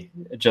Ozzie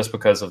just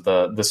because of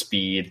the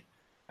speed.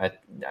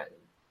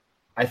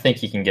 I think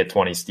he can get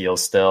 20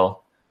 steals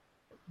still.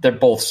 They're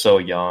both so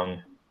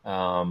young.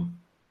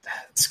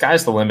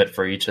 Sky's the limit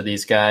for each of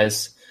these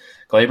guys.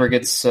 Gleyber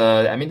gets,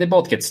 they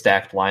both get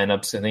stacked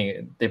lineups. I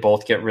think they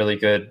both get really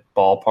good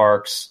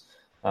ballparks.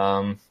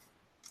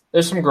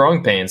 There's some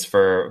growing pains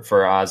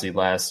for Ozzie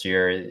last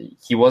year.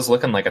 He was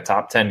looking like a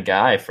top 10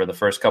 guy for the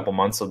first couple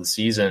months of the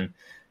season.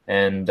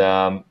 And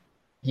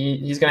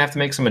he's going to have to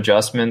make some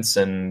adjustments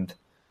and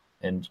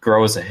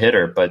grow as a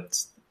hitter,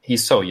 but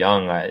he's so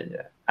young.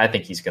 I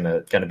think he's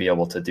going to be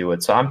able to do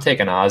it. So I'm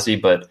taking Ozzie,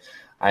 but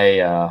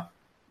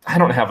I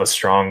don't have a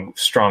strong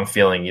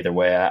feeling either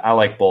way. I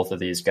like both of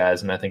these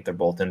guys, and I think they're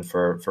both in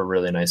for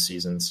really nice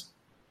seasons.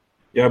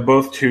 Yeah,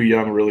 both two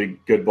young, really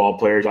good ball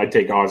players. I'd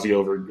take Ozzie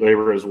over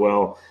Gleyber as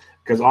well,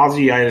 because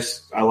Ozzie,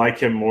 I like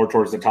him more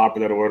towards the top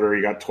of that order.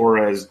 You got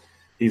Torres.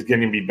 He's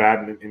going to be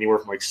batting anywhere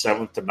from like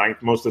 7th to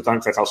 9th most of the time,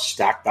 because that's how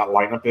stacked that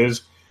lineup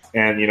is.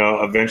 And,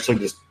 eventually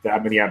just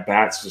that many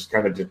at-bats just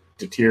kind of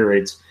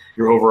deteriorates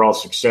your overall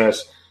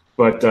success.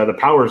 But the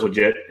power is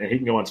legit, and he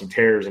can go on some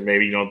tears, and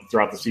maybe,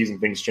 throughout the season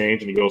things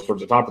change, and he goes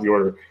towards the top of the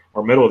order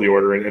or middle of the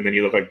order, and then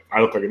I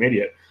look like an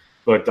idiot.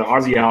 But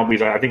Ozzie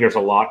Albies, I think there's a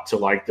lot to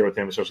like there with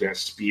him, especially that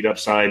speed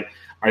upside.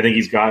 I think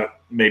he's got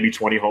maybe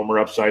 20 homer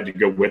upside to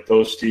go with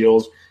those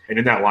steals. And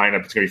in that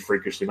lineup, it's going to be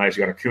freakishly nice.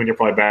 You got Acuna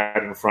probably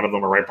batting in front of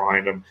them or right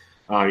behind him.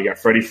 You got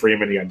Freddie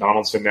Freeman. You got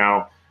Donaldson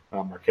now.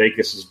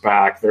 Markakis is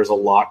back. There's a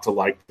lot to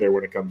like there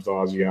when it comes to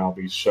Ozzie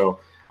Albies. So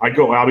I'd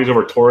go Albies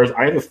over Torres.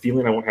 I have a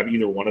feeling I won't have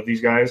either one of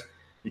these guys,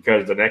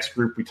 because the next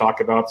group we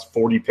talk about is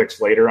 40 picks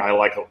later. I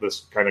like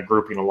this kind of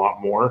grouping a lot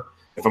more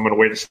if I'm going to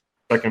wait at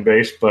second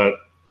base. But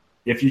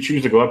if you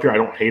choose to go up here, I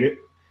don't hate it.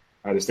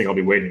 I just think I'll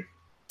be waiting.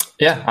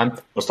 Yeah, I'm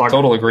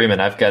total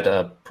agreement. I've got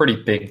a pretty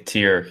big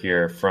tier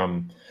here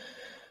from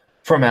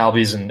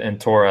Albies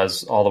and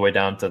Torres all the way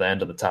down to the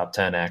end of the top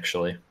 10,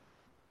 actually.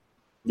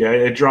 Yeah,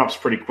 it drops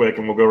pretty quick,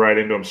 and we'll go right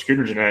into him.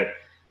 Scooter Gennett.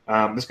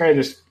 This guy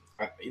just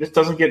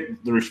doesn't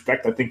get the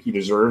respect I think he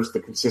deserves. The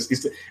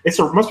consistency. It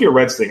must be a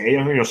Reds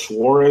thing.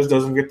 Suarez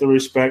doesn't get the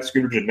respect.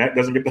 Scooter Gennett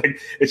doesn't get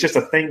it's just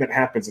a thing that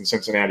happens in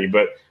Cincinnati,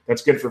 but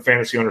that's good for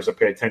fantasy owners to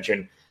pay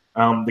attention.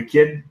 The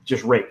kid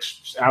just rakes,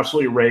 just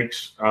absolutely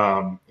rakes.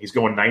 He's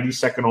going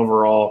 92nd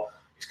overall.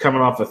 He's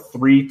coming off a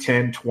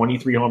 3-10,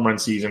 23 home run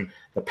season.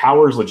 The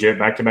power is legit,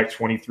 back-to-back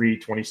 23,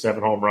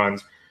 27 home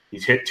runs.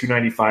 He's hit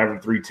 295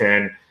 and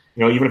 310.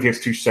 Even if he hits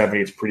 270,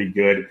 it's pretty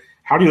good.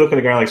 How do you look at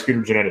a guy like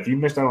Scooter Gennett? If you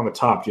missed out on the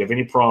top, do you have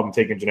any problem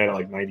taking Gennett at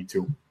like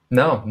 92?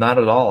 No, not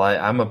at all.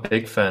 I'm a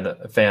big fan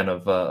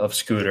of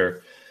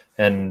Scooter.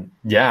 And,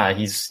 yeah,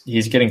 he's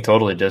getting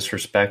totally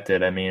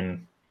disrespected. I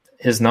mean,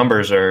 his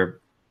numbers are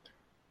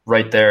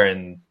right there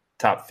in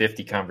top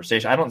 50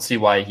 conversation. I don't see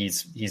why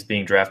he's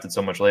being drafted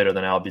so much later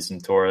than Albies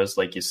and Torres,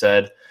 like you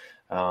said.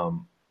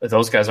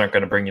 Those guys aren't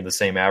going to bring you the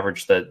same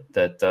average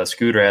that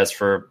Scooter has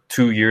for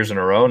 2 years in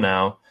a row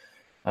now.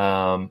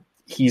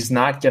 He's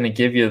not going to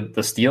give you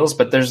the steals,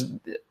 but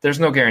there's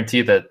no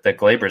guarantee that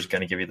Gleyber is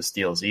going to give you the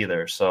steals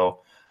either. So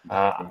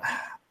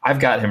I've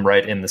got him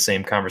right in the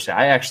same conversation.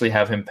 I actually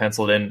have him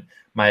penciled in.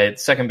 My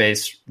second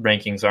base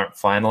rankings aren't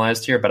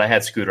finalized here, but I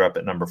had Scooter up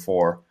at number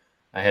 4.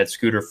 I had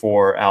Scooter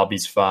 4,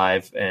 Albies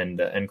 5, and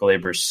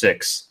Gleyber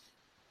 6.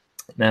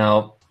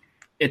 Now,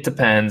 it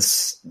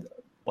depends,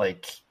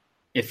 like,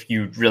 if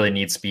you really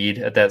need speed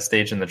at that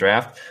stage in the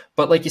draft.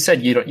 But like you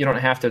said, you don't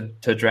have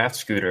to draft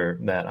Scooter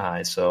that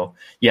high. So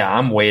yeah,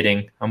 I'm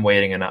waiting,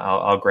 and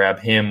I'll grab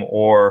him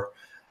or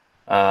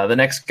the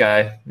next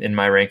guy in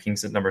my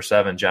rankings at number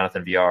 7,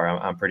 Jonathan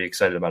VR. I'm pretty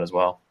excited about as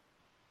well.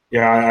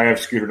 Yeah, I have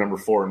Scooter number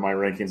 4 in my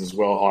rankings as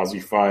well.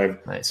 Aussie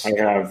 5. Nice. I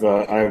have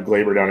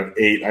Glaber down at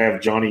 8. I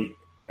have Johnny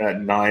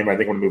at 9. I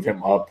think I'm going to move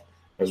him up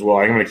as well.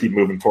 I'm going to keep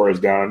moving Torres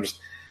down. I'm just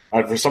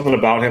there's something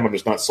about him I'm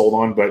just not sold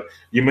on. But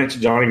you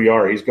mentioned Johnny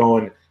VR. He's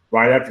going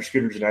right after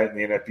Scooter Gennett in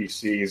the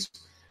NFBCs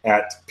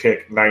at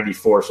pick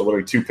 94. So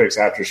literally 2 picks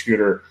after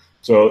Scooter.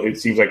 So it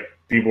seems like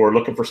people were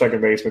looking for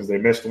second basemen. They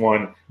missed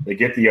one. They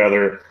get the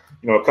other.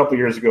 A couple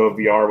years ago,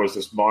 VR was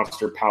this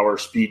monster power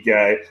speed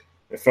guy.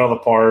 It fell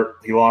apart.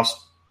 He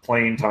lost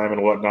playing time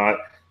and whatnot,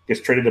 gets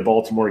traded to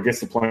Baltimore,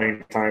 gets the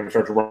playing time,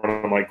 starts to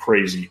run like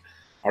crazy.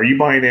 Are you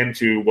buying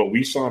into what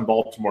we saw in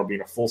Baltimore being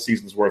a full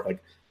season's worth?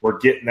 Like, we're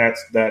getting that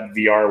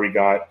VR we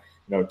got,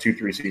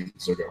 2-3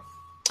 seasons ago.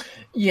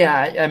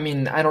 Yeah, I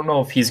mean, I don't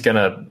know if he's going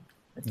to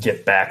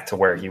get back to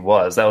where he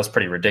was. That was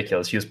pretty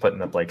ridiculous. He was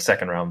putting up like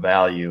second-round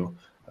value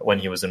when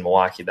he was in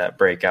Milwaukee, that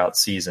breakout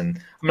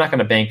season. I'm not going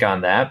to bank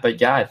on that, but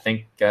yeah, I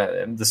think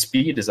the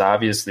speed is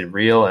obviously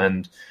real,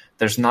 and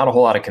there's not a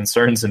whole lot of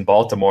concerns in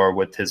Baltimore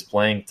with his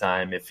playing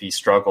time. If he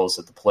struggles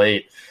at the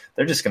plate,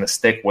 they're just going to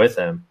stick with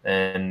him,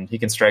 and he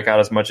can strike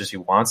out as much as he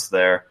wants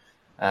there.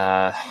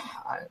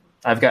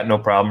 I've got no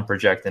problem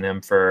projecting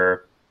him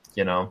for,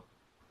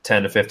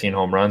 10 to 15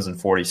 home runs and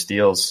 40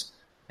 steals.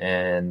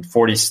 And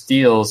 40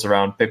 steals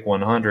around pick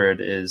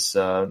 100 is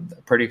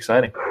pretty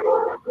exciting.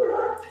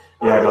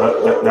 Yeah,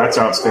 no, that's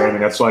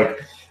outstanding. That's why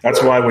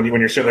when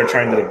you're sitting there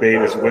trying to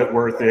debate, is Witt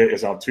worth it?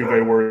 Is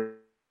Altuve worth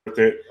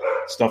it?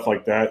 Stuff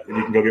like that, and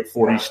you can go get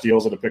 40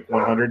 steals at a pick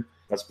 100.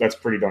 That's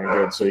pretty darn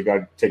good. So you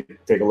got to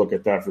take a look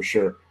at that for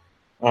sure.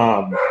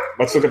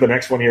 Let's look at the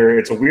next one here.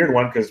 It's a weird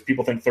one because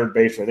people think third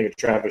base. I think it's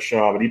Travis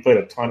Shaw, but he played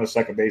a ton of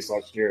second base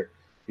last year.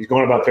 He's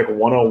going about pick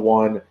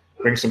 101.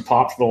 Brings some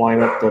pop to the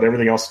lineup, but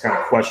everything else is kind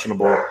of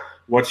questionable.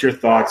 What's your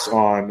thoughts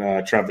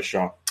on Travis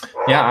Shaw?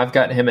 Yeah, I've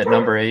got him at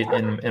number 8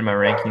 in my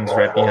rankings,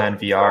 right behind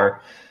VR.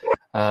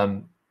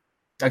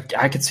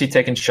 I could see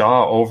taking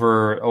Shaw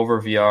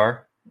over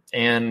VR.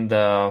 And,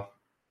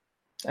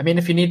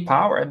 if you need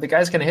power, the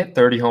guy's going to hit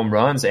 30 home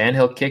runs, and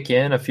he'll kick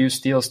in a few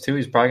steals too.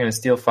 He's probably going to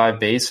steal 5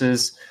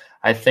 bases.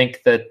 I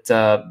think that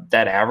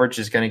that average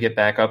is going to get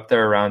back up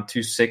there around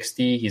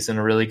 260. He's in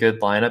a really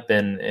good lineup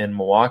in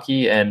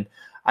Milwaukee, and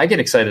I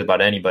get excited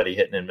about anybody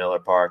hitting in Miller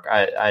Park.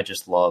 I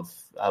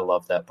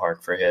love that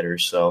park for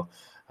hitters. So,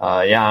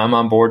 I'm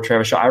on board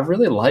Travis Shaw. I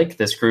really like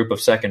this group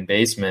of second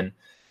basemen,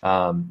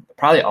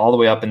 probably all the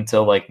way up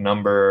until like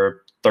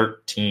number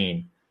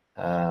 13.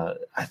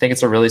 I think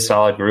it's a really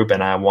solid group,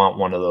 and I want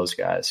one of those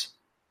guys.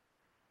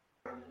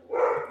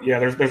 Yeah,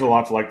 there's a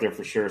lot to like there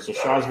for sure. So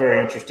Shaw's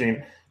very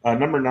interesting.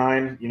 Number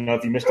 9,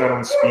 if you missed out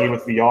on speed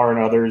with VR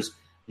and others,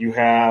 you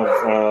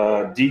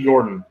have D.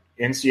 Gordon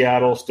in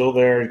Seattle, still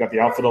there. He's got the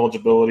outfield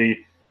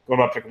eligibility, going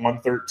about pick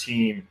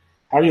 113.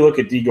 How do you look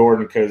at D.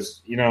 Gordon?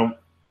 Because,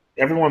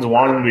 everyone's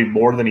wanting him to be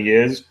more than he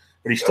is,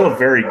 but he's still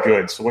very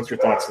good. So what's your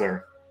thoughts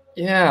there?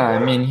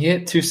 Yeah, he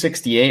hit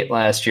 268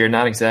 last year.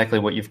 Not exactly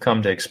what you've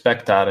come to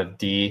expect out of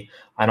D.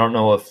 I don't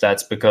know if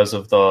that's because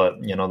of the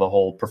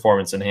whole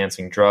performance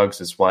enhancing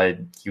drugs is why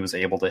he was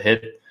able to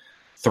hit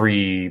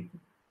three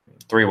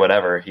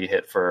whatever he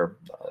hit for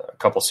a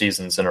couple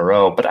seasons in a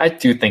row. But I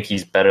do think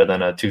he's better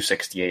than a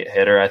 268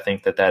 hitter. I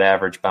think that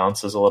average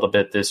bounces a little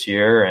bit this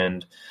year,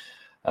 and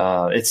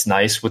it's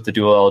nice with the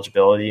dual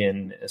eligibility,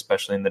 and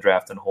especially in the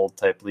draft and hold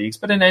type leagues.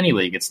 But in any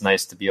league, it's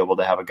nice to be able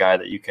to have a guy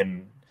that you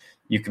can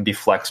be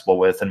flexible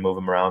with and move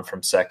him around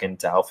from second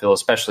to outfield,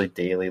 especially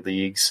daily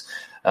leagues.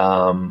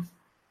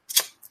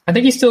 I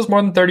think he steals more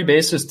than 30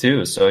 bases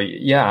too. So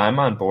yeah, I'm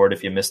on board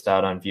if you missed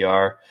out on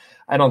VR.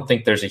 I don't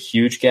think there's a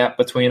huge gap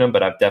between them,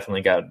 but I've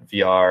definitely got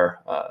VR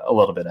a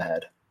little bit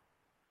ahead.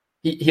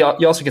 You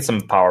also get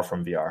some power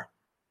from VR.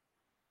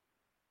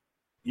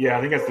 Yeah,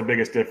 I think that's the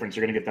biggest difference.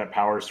 You're going to get that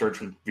power surge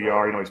from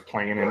VR. He's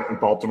playing in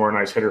Baltimore,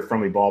 nice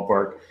hitter-friendly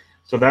ballpark.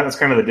 So that's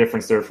kind of the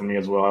difference there for me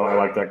as well. I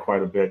like that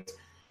quite a bit.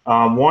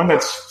 One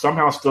that's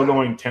somehow still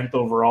going 10th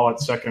overall at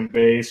second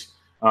base,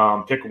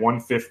 pick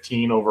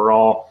 115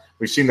 overall.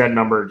 We've seen that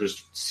number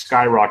just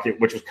skyrocket,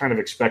 which was kind of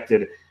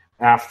expected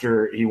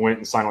after he went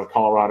and signed with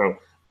Colorado.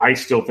 I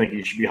still think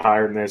he should be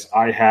higher than this.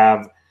 I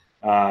have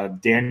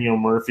Daniel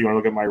Murphy. When I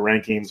look at my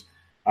rankings,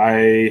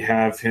 I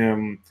have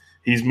him.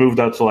 He's moved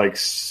up to like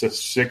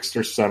 6th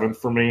or 7th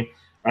for me.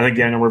 I think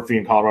Daniel Murphy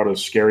in Colorado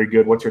is scary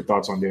good. What's your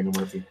thoughts on Daniel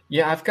Murphy?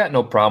 Yeah, I've got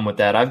no problem with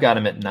that. I've got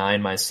him at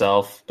 9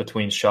 myself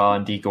between Shaw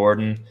and D.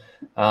 Gordon,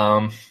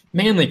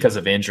 mainly because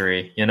of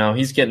injury.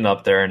 He's getting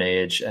up there in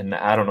age, and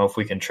I don't know if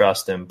we can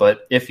trust him.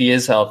 But if he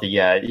is healthy,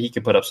 yeah, he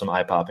could put up some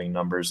eye-popping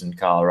numbers in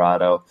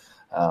Colorado.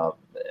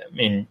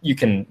 You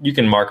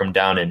can mark him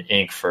down in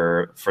ink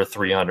for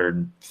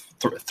 300,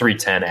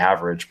 310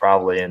 average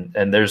probably,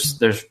 and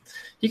there's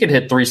he could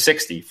hit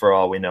 360 for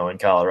all we know in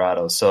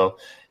Colorado. So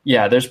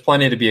yeah, there's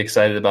plenty to be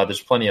excited about.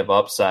 There's plenty of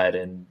upside,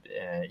 and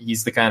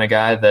he's the kind of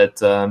guy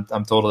that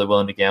I'm totally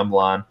willing to gamble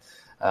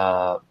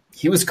on.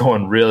 He was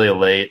going really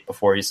late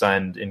before he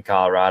signed in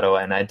Colorado,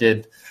 and I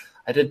did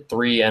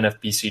 3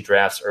 NFBC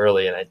drafts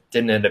early, and I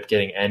didn't end up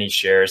getting any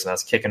shares, and I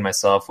was kicking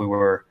myself.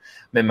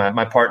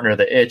 My partner,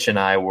 the Itch, and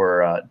I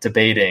were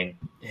debating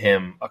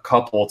him a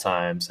couple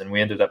times, and we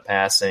ended up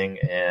passing,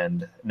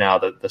 and now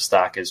the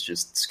stock is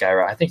just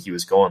skyrocketing. I think he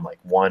was going like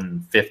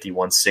 150,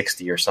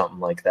 160 or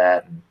something like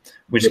that, and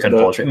we just couldn't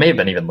pull it. It may have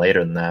been even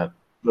later than that.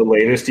 The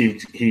latest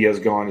he has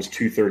gone is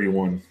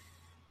 231.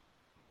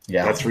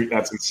 Yeah,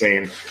 that's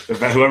insane.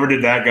 Whoever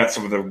did that got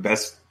some of the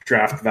best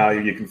draft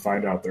value you can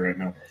find out there right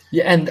now.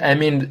 Yeah, and I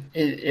mean,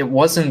 it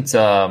wasn't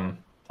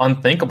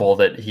unthinkable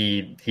that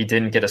he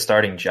didn't get a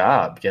starting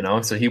job,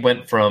 So he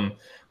went from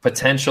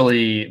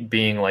potentially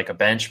being like a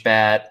bench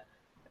bat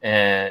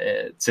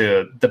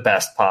to the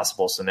best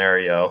possible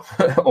scenario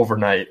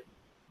overnight.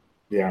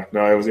 Yeah,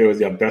 no, it was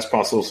the best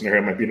possible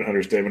scenario. Might be an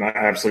understatement. I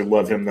absolutely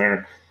love him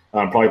there.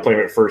 Probably playing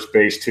at first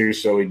base too,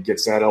 so he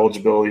gets that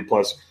eligibility,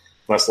 plus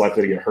less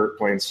likely to get hurt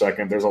playing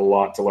second. There's a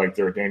lot to like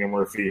there. Daniel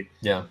Murphy.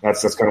 Yeah,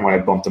 that's kind of why I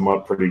bumped him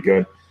up pretty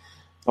good.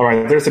 All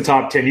right, there's the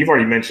top 10. You've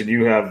already mentioned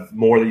you have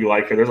more that you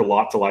like here. There's a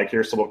lot to like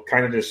here, so we'll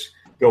kind of just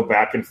go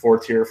back and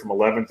forth here from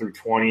 11 through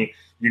 20.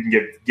 You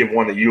can give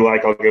one that you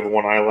like. I'll give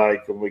one I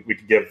like. And we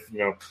can give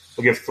we'll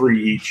give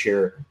 3 each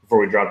here before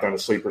we drop down to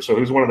sleeper. So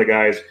who's one of the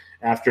guys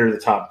after the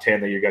top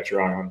 10 that you got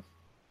your eye on?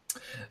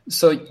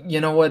 So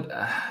you know what?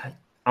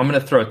 I'm going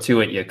to throw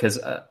 2 at you because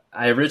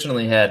I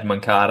originally had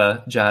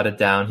Moncada jotted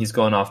down. He's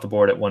going off the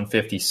board at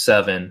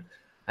 157.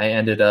 I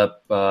ended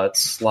up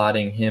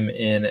slotting him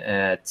in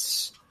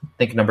at, I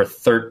think, number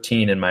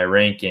 13 in my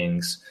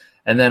rankings.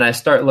 And then I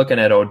start looking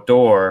at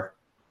Odor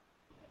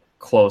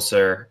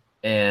closer,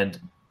 and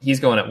he's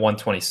going at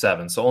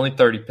 127, so only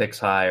 30 picks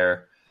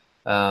higher.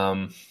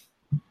 I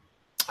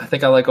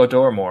think I like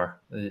Odor more.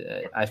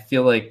 I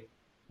feel like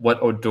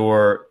what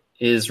Odor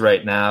is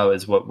right now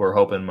is what we're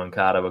hoping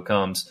Moncada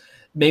becomes.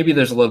 Maybe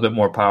there's a little bit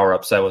more power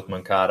upside with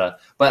Moncada,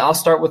 but I'll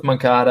start with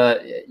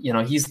Moncada.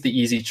 He's the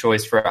easy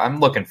choice I'm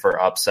looking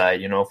for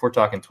upside. If we're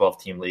talking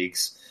 12-team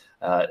leagues,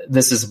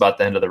 this is about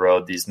the end of the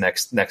road, these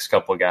next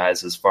couple of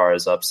guys as far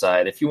as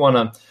upside. If you want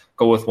to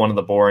go with one of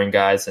the boring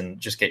guys and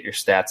just get your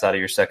stats out of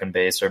your second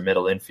base or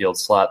middle infield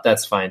slot,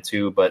 that's fine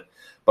too. But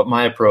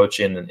my approach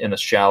in a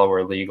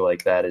shallower league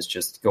like that is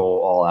just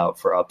go all out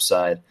for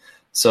upside.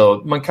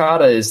 So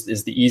Moncada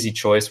is the easy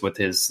choice with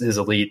his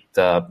elite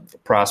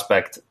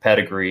prospect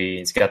pedigree.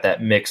 He's got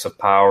that mix of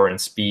power and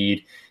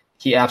speed.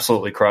 He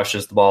absolutely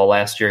crushes the ball.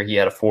 Last year he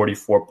had a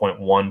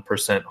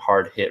 44.1%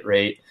 hard hit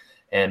rate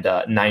and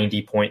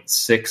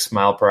 90.6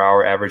 mile per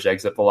hour average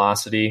exit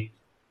velocity.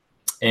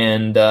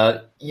 And,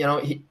 the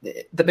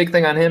big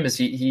thing on him is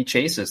he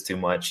chases too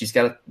much. He's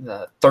got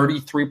a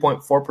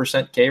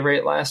 33.4% K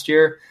rate last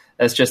year.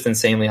 That's just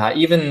insanely high.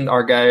 Even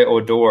our guy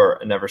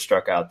Odor never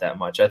struck out that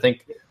much. I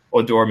think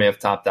Odor may have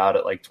topped out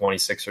at like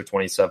 26 or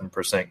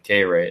 27%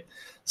 K rate.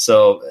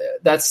 So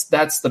that's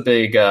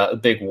the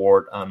big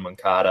wart on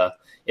Moncada.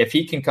 If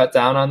he can cut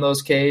down on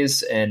those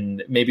Ks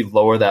and maybe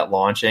lower that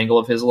launch angle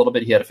of his a little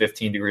bit, he had a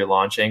 15-degree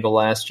launch angle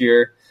last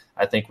year.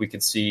 I think we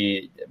could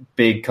see a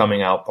big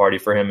coming out party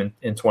for him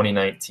in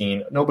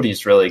 2019.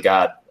 Nobody's really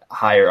got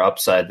higher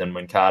upside than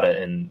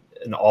Moncada in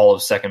all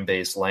of second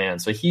base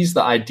land. So he's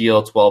the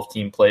ideal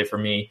 12-team play for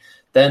me.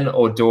 Then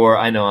Odor,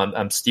 I know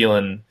I'm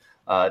stealing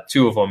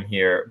 2 of them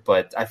here,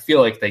 but I feel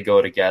like they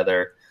go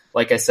together.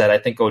 Like I said, I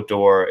think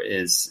Odor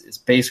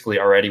is basically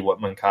already what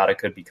Moncada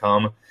could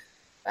become.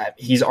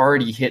 He's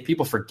already hit,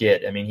 people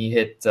forget, he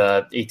hit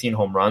 18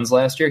 home runs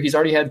last year. He's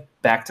already had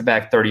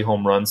back-to-back 30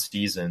 home run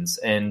seasons,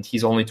 and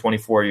he's only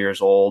 24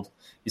 years old.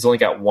 He's only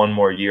got 1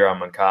 more year on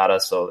Moncada,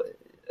 so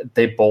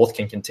they both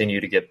can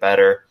continue to get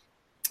better.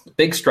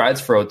 Big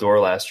strides for Odor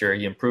last year.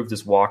 He improved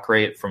his walk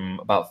rate from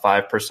about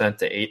 5%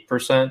 to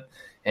 8%,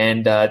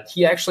 and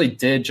he actually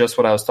did just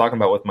what I was talking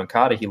about with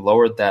Moncada. He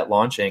lowered that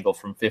launch angle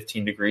from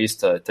 15 degrees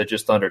to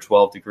just under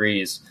 12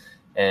 degrees,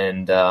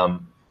 and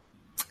I'm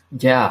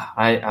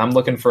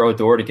looking for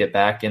Odor to get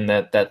back in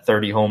that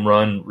 30 home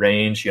run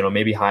range,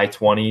 maybe high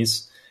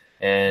 20s.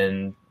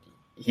 And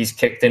he's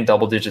kicked in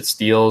double-digit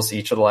steals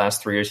each of the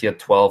last 3 years. He had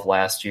 12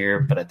 last year,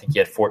 but I think he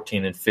had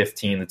 14 and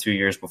 15 the 2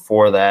 years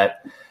before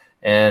that.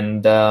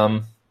 And,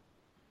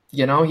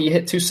 he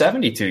hit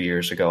 270 2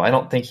 years ago. I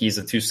don't think he's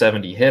a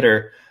 270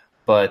 hitter,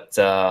 but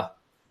I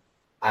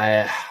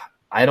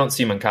don't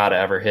see Moncada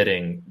ever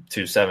hitting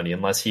 270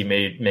 unless he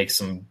make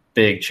some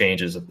big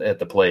changes at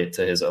the plate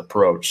to his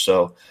approach.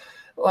 So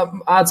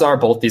odds are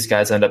both these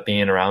guys end up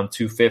being around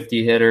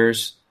 250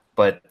 hitters,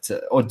 but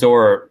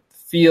Odor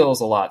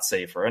feels a lot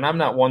safer. And I'm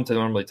not one to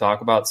normally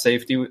talk about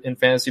safety in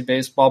fantasy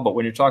baseball, but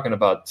when you're talking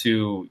about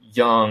 2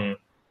 young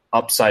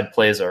upside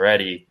plays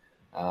already,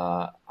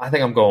 I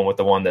think I'm going with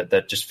the one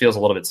that just feels a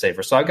little bit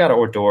safer. So I got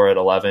Odor at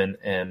 11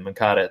 and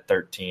Moncada at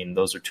 13.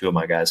 Those are 2 of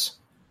my guys.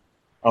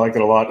 I like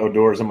it a lot.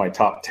 Odor is in my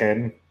top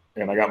 10,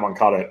 and I got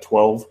Moncada at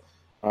 12.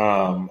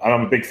 I'm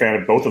a big fan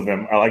of both of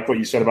them. I like what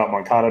you said about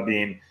Moncada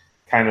being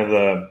kind of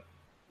the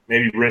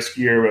maybe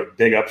riskier but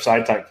big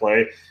upside type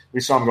play.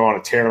 We saw him go on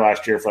a tear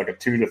last year for like a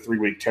 2 to 3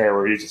 week tear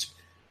where he's just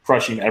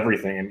crushing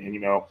everything.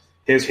 And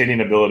his hitting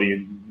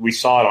ability, we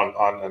saw it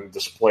on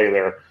display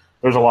there.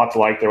 There's a lot to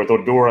like there. With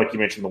Odor, like you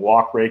mentioned, the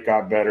walk rate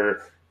got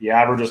better. The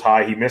average is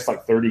high. He missed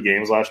like 30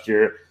 games last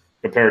year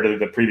compared to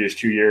the previous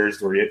 2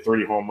 years where he hit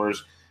 30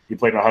 homers. He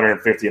played in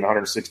 150 and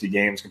 160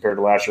 games compared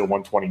to last year,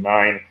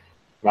 129.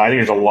 And I think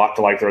there's a lot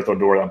to like there with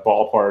Odor, that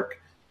ballpark,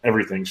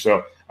 everything.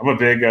 So I'm a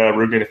big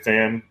Rugen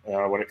fan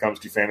when it comes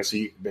to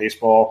fantasy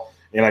baseball,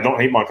 and I don't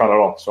hate Moncada at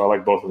all. So I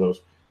like both of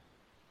those.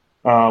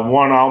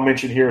 One I'll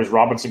mention here is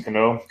Robinson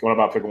Cano, going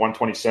about pick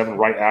 127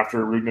 right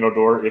after Rugen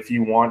Odor. If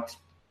you want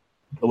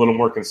a little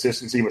more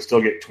consistency but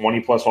still get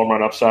 20-plus home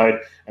run upside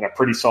and a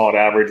pretty solid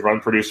average run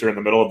producer in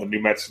the middle of the new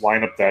Mets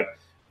lineup that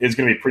is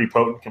going to be pretty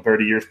potent compared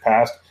to years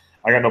past,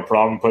 I got no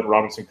problem putting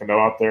Robinson Cano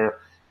out there.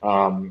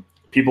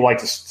 People like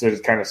to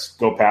kind of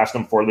go past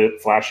them for the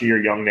flashy or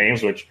young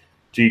names, which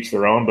to each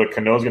their own, but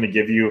Cano's going to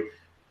give you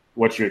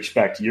what you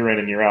expect year in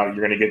and year out.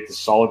 You're going to get the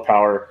solid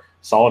power,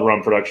 solid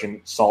run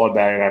production, solid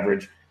batting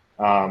average.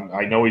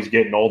 I know he's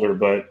getting older,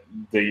 but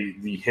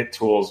the hit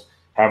tools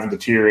haven't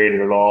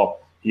deteriorated at all.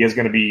 He is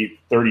going to be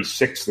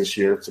 36 this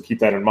year, so keep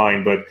that in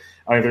mind. But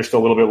I think there's still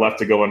a little bit left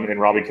to go in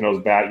Robbie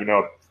Cano's bat.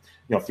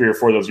 3 or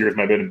 4 of those years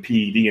might have been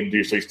PED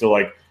induced, so he's still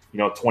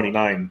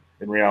 29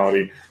 in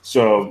reality.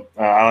 So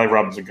I like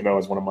Robinson Cano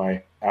as one of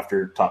my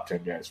after top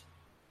 10 guys.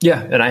 Yeah,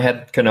 and I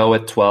had Cano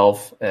at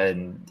 12,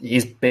 and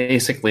he's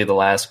basically the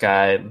last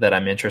guy that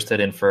I'm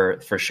interested in for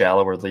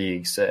shallower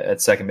leagues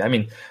at second. I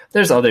mean,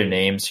 there's other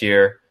names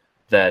here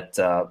that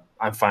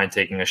I'm fine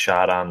taking a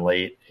shot on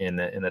late in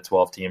a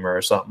 12-teamer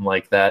or something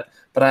like that.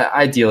 But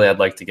ideally, I'd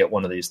like to get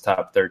one of these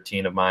top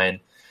 13 of mine.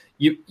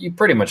 You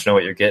pretty much know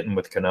what you're getting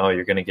with Cano.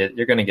 You're gonna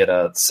get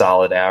a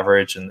solid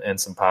average and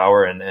some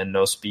power and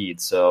no speed.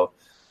 So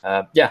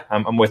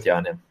I'm with you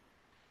on him.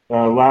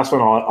 Last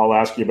one I'll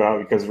ask you about,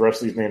 because the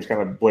rest of these names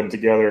kind of blend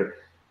together.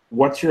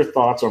 What's your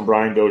thoughts on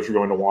Brian Dozier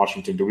going to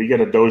Washington? Do we get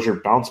a Dozier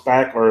bounce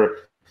back, or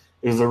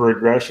is the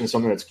regression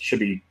something that should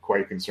be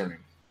quite concerning?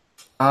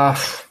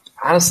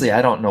 Honestly,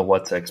 I don't know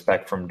what to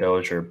expect from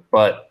Dozier,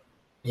 but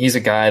he's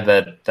a guy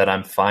that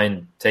I'm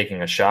fine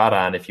taking a shot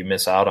on if you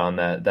miss out on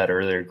that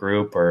earlier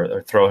group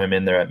or throw him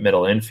in there at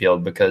middle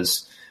infield,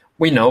 because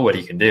we know what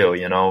he can do.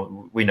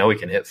 We know he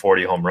can hit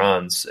 40 home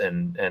runs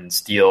and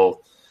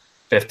steal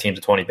 15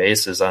 to 20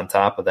 bases on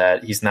top of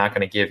that. He's not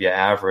going to give you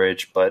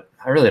average, but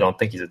I really don't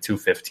think he's a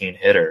 215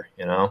 hitter.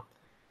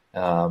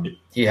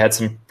 He had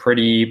some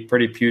pretty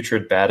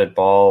putrid batted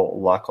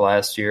ball luck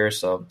last year,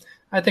 so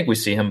I think we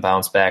see him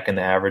bounce back in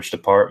the average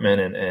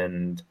department,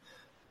 and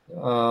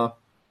he'll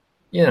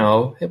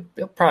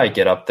probably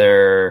get up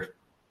there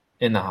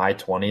in the high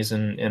 20s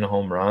in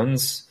home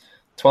runs.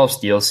 12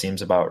 steals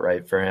seems about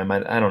right for him.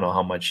 I don't know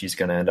how much he's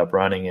going to end up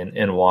running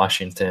in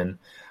Washington,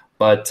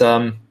 but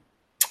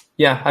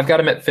I've got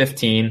him at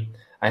 15.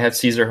 I have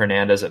Cesar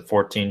Hernandez at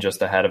 14,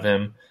 just ahead of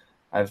him.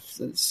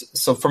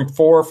 So from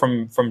 4,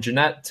 from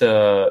Jeanette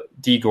to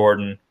D.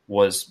 Gordon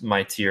was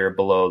my tier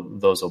below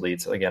those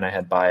elites. Again, I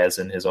had Baez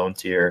in his own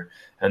tier,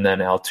 and then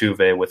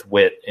Altuve with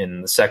Witt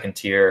in the second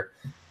tier.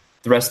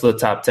 The rest of the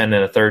top 10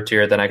 in a third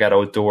tier. Then I got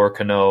Odor,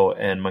 Cano,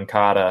 and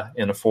Moncada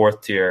in a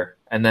fourth tier.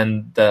 And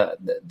then the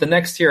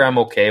next tier, I'm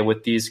okay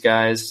with these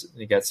guys.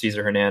 You got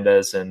Cesar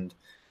Hernandez and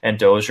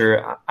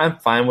Dozier. I'm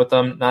fine with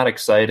them. Not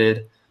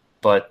excited,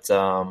 but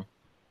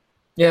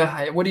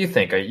what do you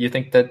think? You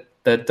think that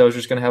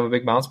Dozier's going to have a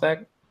big bounce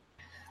back?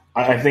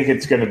 I think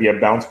it's going to be a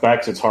bounce back,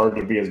 because it's hard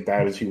to be as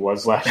bad as he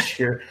was last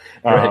year.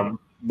 Right.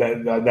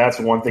 That's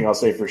one thing I'll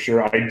say for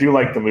sure. I do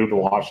like the move to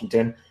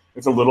Washington.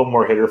 It's a little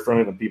more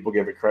hitter-friendly than people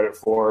give it credit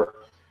for.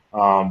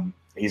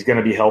 He's going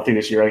to be healthy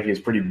this year. I think he was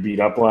pretty beat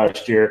up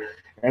last year.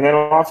 And then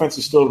offense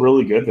is still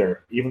really good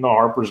there. Even though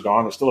Harper's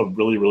gone, there's still a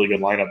really, really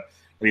good lineup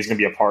that he's going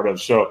to be a part of.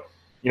 So,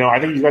 I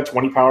think he's got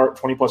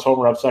 20-plus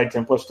homer upside,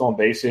 10-plus stolen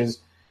bases.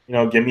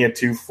 Give me a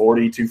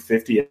 240,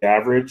 250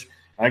 average.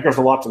 I think there's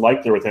a lot to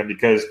like there with him,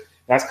 because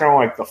that's kind of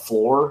like the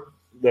floor,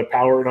 the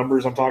power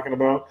numbers I'm talking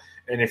about.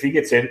 And if he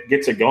gets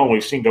it going,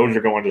 we've seen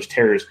Dozier go on just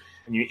tears,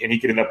 and he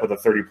could end up with a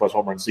 30-plus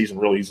home run season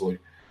real easily.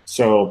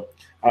 So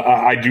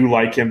I do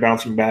like him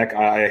bouncing back.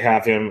 I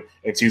have him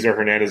and Cesar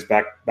Hernandez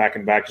back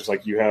and back, just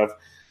like you have.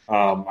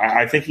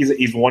 I think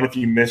he's one, if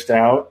you missed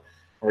out,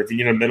 or if you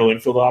need a middle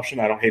infield option,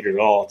 I don't hate it at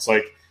all. It's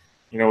like,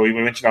 we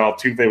mentioned how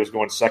Altuve was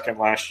going second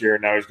last year,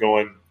 and now he's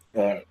going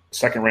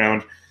second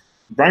round.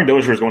 Brian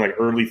Dozier was going like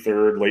early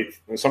third, late,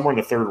 somewhere in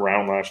the third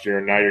round last year,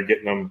 and now you're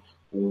getting him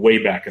way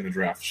back in the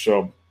draft.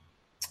 So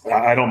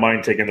I don't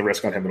mind taking the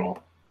risk on him at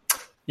all.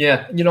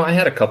 Yeah, I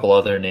had a couple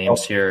other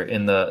names here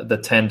in the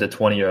 10 to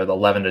 20 or the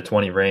 11 to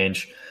 20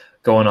 range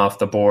going off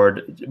the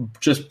board.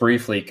 Just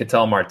briefly,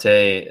 Ketel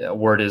Marte,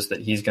 word is that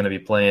he's going to be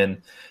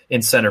playing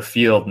in center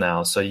field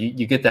now. So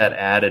you get that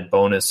added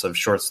bonus of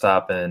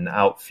shortstop and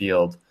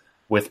outfield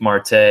with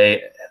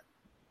Marte.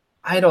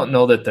 I don't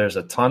know that there's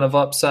a ton of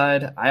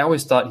upside. I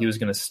always thought he was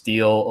going to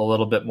steal a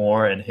little bit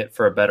more and hit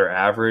for a better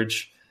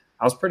average.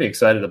 I was pretty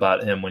excited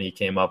about him when he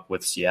came up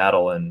with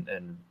Seattle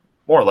and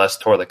more or less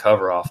tore the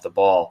cover off the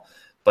ball.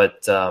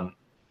 But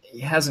he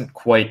hasn't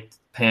quite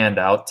panned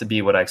out to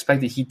be what I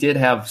expected. He did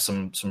have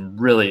some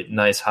really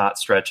nice hot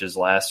stretches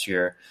last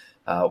year.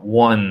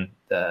 One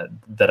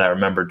that I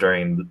remember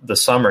during the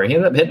summer, he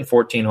ended up hitting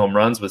 14 home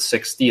runs with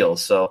 6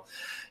 steals. So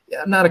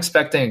yeah, I'm not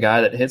expecting a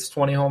guy that hits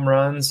 20 home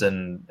runs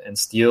and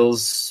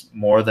steals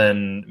more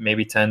than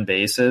maybe 10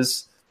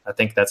 bases. I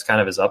think that's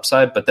kind of his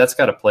upside, but that's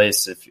got a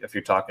place if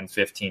you're talking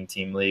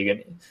 15-team league.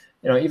 And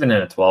even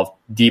in a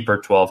deeper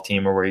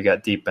 12-teamer where you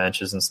got deep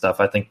benches and stuff,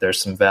 I think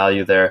there's some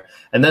value there.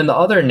 And then the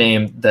other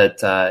name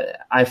that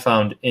I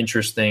found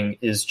interesting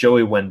is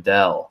Joey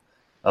Wendell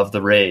of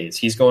the Rays.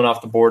 He's going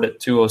off the board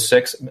at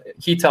 206.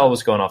 Ketel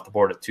was going off the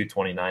board at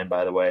 229,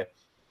 by the way.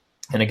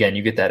 And again,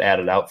 you get that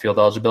added outfield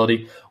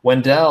eligibility.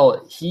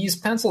 Wendell, he's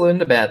penciled in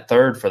to bat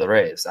third for the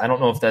Rays. I don't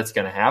know if that's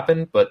going to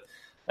happen, but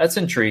that's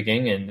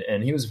intriguing,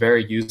 and he was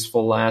very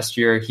useful last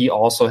year. He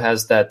also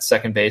has that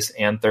second base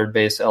and third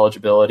base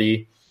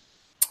eligibility.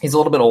 He's a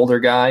little bit older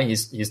guy.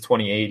 He's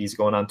 28. He's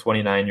going on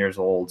 29 years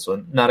old,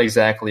 so not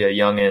exactly a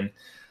youngin'.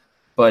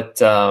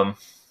 But,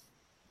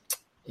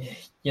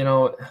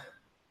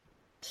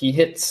 he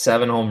hit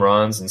 7 home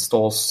runs and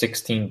stole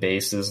 16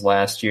 bases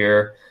last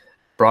year,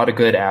 brought a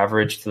good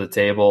average to the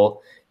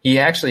table. He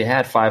actually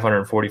had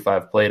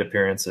 545 plate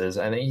appearances.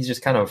 I think he's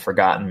just kind of a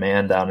forgotten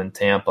man down in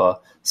Tampa.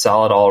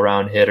 Solid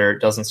all-around hitter,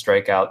 doesn't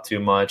strike out too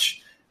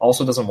much,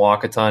 also doesn't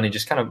walk a ton. He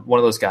just kind of one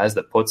of those guys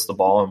that puts the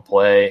ball in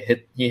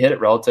play. He hit it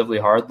relatively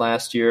hard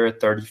last year,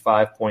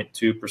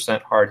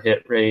 35.2% hard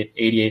hit rate,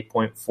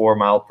 88.4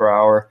 mile per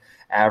hour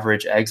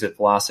average exit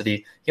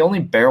velocity. He only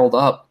barreled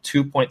up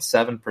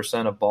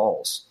 2.7% of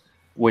balls,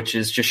 which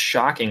is just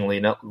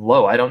shockingly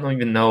low. I don't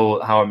even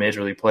know how a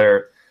major league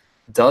player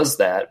does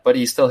that, but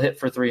he still hit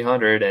for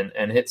 300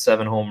 and hit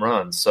 7 home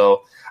runs.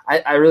 So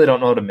I really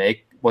don't know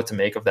what to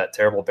make of that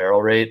terrible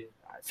barrel rate.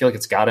 I feel like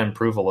it's got to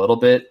improve a little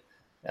bit.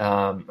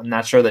 I'm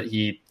not sure that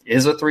he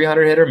is a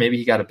 300 hitter. Maybe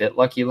he got a bit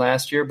lucky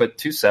last year, but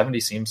 270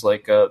 seems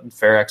like a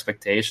fair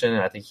expectation.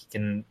 And I think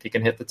he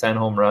can hit the 10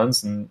 home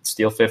runs and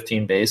steal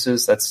 15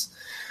 bases. That's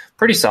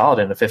pretty solid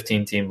in a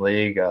 15-team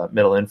league,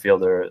 middle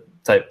infielder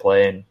type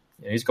play. And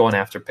he's going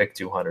after pick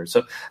 200.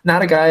 So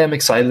not a guy I'm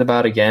excited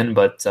about again,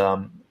 but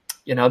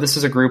this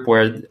is a group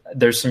where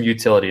there's some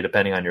utility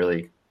depending on your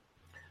league.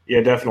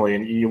 Yeah, definitely.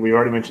 And we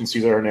already mentioned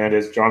Cesar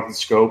Hernandez, Jonathan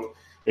Scope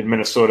in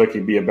Minnesota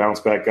could be a bounce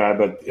back guy.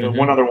 But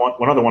one other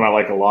one I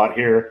like a lot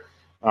here.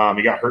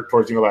 He got hurt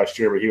towards the end of last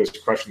year, but he was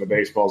crushing the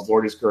baseballs.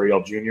 Lourdes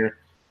Gurriel Jr.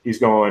 He's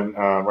going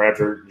right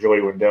after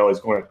Joey Wendell. He's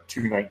going at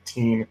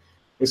 219.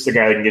 This is the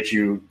guy that can get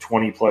you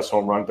 20-plus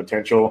home run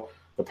potential.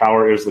 The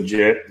power is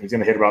legit. He's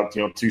going to hit about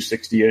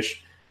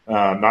 260-ish.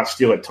 Not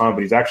steal a ton,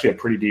 but he's actually a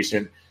pretty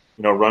decent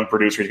run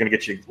producer. He's going to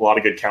get you a lot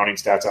of good counting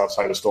stats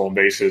outside of stolen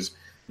bases.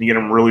 You get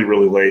him really,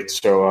 really late.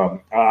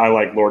 So I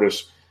like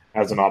Lourdes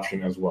as an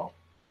option as well.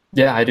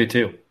 Yeah, I do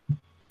too.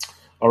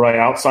 All right,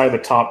 outside the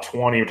top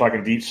 20, we're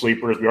talking deep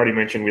sleepers. We already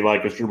mentioned we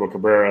like Asdrubal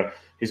Cabrera.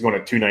 He's going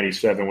at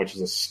 297, which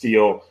is a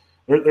steal.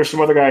 There's some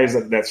other guys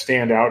that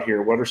stand out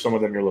here. What are some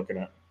of them you're looking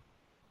at?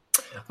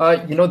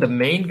 The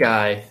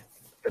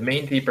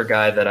main deeper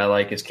guy that I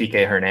like is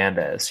Kike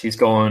Hernandez. He's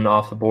going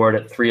off the board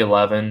at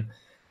 311.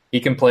 He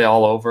can play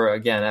all over.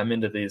 Again, I'm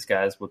into these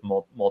guys with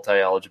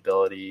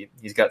multi-eligibility.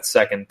 He's got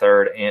second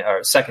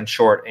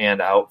short and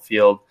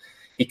outfield.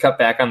 He cut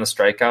back on the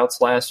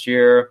strikeouts last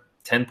year,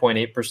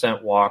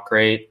 10.8% walk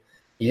rate.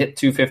 He hit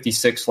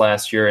 256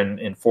 last year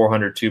in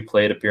 402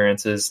 plate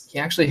appearances. He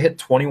actually hit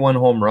 21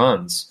 home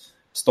runs,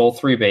 stole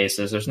 3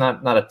 bases. There's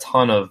not a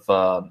ton of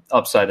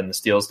upside in the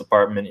steals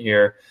department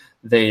here.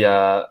 They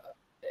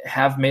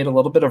have made a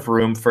little bit of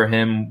room for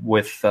him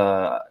with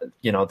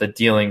the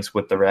dealings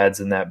with the Reds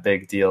in that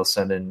big deal,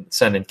 sending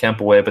Kemp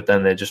away, but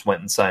then they just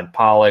went and signed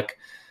Pollock.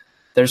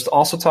 There's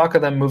also talk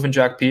of them moving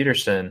Jock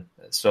Peterson,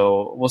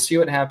 so we'll see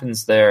what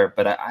happens there.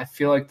 But I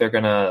feel like they're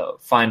going to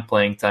find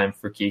playing time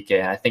for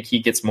Kike. I think he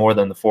gets more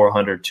than the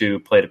 402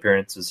 plate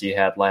appearances he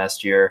had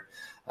last year.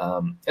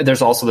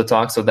 There's also the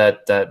talks of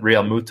that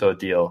Real Muto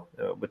deal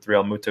with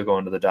Real Muto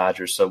going to the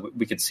Dodgers, so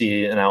we could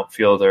see an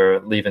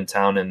outfielder leaving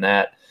town in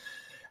that.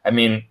 I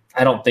mean,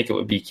 I don't think it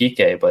would be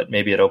Kike, but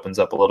maybe it opens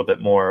up a little bit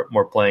more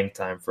playing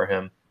time for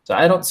him. So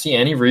I don't see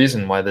any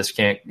reason why this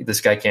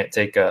guy can't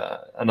take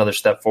another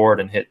step forward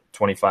and hit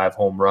 25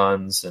 home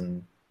runs,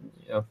 and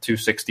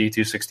 260,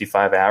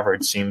 265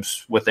 average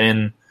seems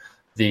within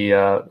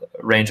the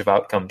range of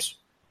outcomes.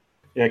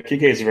 Yeah,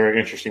 Kike is a very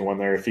interesting one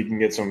there. If he can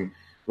get some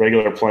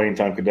regular playing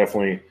time, could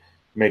definitely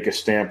make a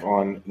stamp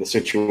on the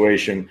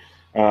situation.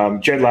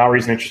 Jed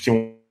Lowry's an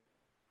interesting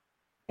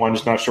one.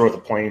 Just not sure what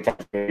the playing time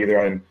is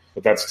either,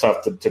 but that's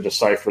tough to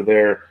decipher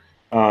there.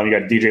 You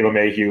got DJ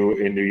LeMahieu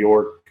in New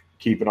York.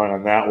 Keep an eye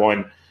on that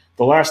one.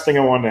 The last thing I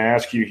wanted to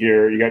ask you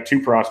here, you got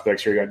 2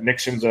 prospects here. You got Nick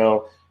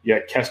Senzel, you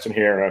got Keston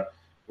Hiura.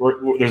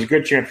 There's a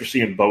good chance we're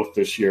seeing both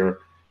this year.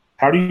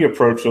 How do you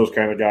approach those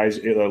kind of guys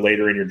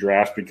later in your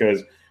draft?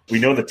 Because we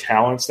know the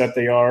talents that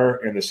they are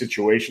and the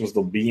situations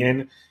they'll be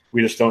in.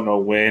 We just don't know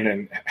when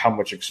and how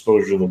much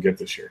exposure they'll get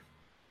this year.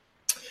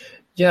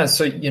 Yeah,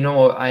 so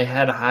I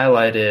had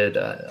highlighted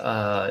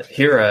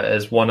Hira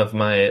as one of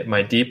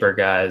my deeper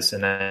guys,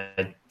 and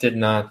I did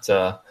not.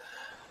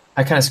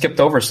 I kind of skipped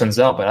over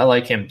Senzel, but I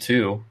like him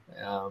too.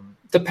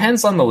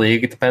 Depends on the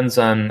league. It depends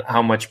on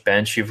how much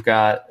bench you've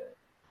got.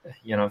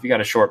 If you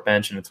got a short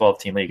bench in a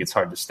 12-team league, it's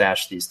hard to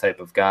stash these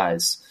type of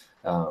guys.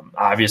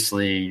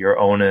 Obviously, you're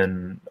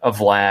owning a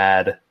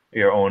Vlad,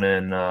 you're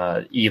owning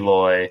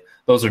Eloy.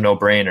 Those are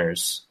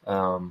no-brainers.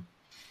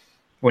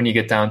 When you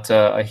get down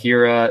to a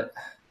Hira,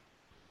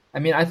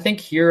 I think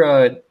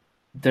Hira,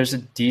 there's a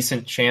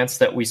decent chance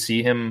that we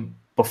see him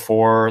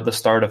before the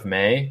start of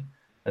May.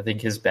 I think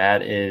his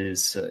bat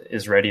is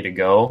ready to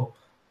go.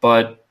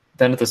 But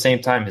then at the same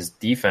time, his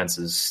defense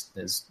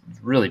is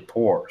really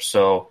poor.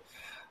 So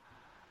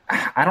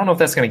I don't know if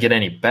that's going to get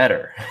any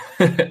better.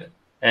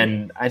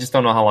 And I just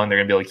don't know how long they're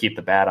going to be able to keep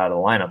the bat out of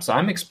the lineup. So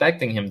I'm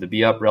expecting him to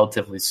be up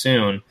relatively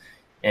soon.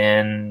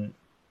 And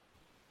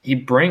he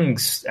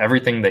brings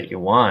everything that you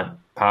want: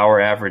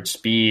 power, average,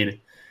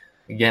 speed.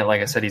 Again,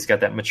 like I said, he's got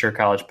that mature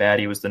college bat.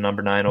 He was the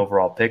number 9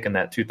 overall pick in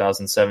that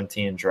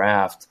 2017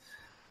 draft.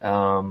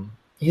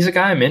 He's a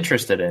guy I'm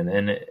interested in.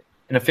 And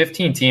in a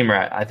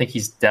 15-teamer, I think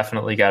he's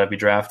definitely got to be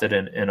drafted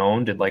and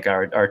owned in like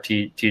our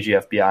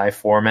TGFBI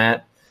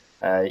format.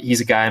 He's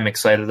a guy I'm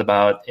excited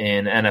about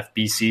in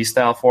NFBC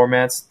style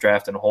formats,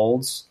 draft and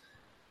holds.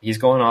 He's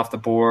going off the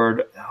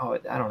board. Oh,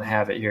 I don't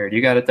have it here. Do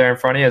you got it there in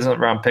front of you? Isn't it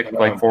around pick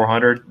like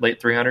 400, late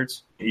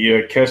 300s?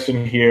 Yeah,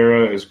 Keston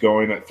Hiura is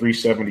going at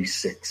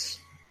 376.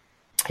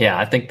 Yeah,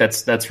 I think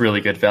that's really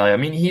good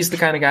value. He's the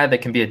kind of guy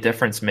that can be a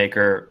difference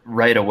maker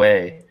right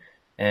away.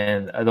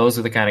 And those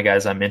are the kind of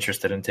guys I'm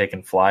interested in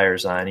taking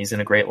flyers on. He's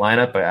in a great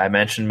lineup. I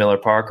mentioned Miller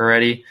Park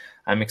already.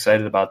 I'm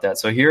excited about that.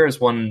 So here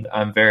is one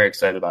I'm very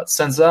excited about.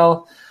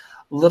 Senzel,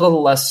 a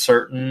little less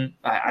certain.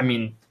 I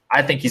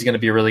think he's going to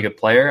be a really good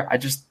player. I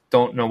just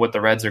don't know what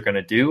the Reds are going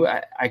to do.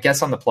 I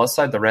guess on the plus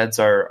side, the Reds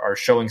are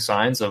showing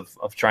signs of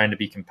trying to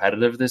be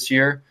competitive this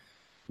year,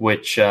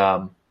 which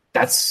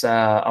that's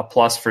a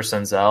plus for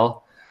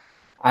Senzel.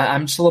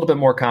 I'm just a little bit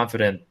more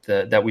confident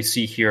that we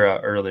see Hira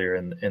earlier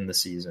in the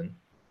season.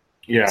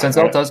 Yeah,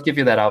 Senzel does give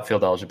you that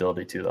outfield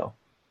eligibility too, though.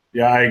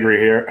 Yeah, I agree.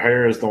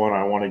 Hira is the one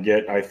I want to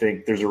get. I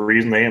think there's a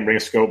reason they didn't bring a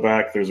scope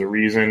back. There's a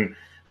reason,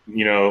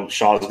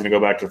 Shaw's going to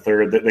go back to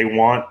third. That they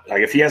want,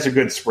 like, if he has a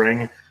good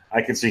spring,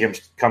 I can see him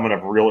coming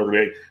up real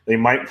early. They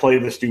might play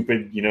the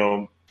stupid,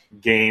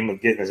 game of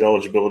getting his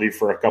eligibility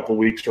for a couple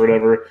weeks or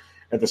whatever.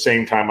 At the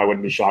same time, I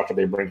wouldn't be shocked if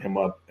they bring him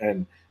up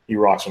and he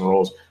rocks and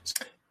rolls.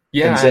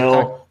 Yeah,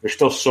 Senzel, there's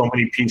still so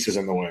many pieces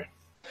in the way.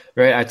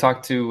 Right. I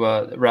talked to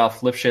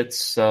Ralph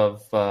Lifshitz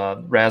of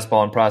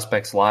Razzball and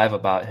Prospects Live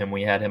about him.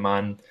 We had him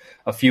on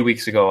a few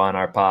weeks ago on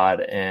our pod,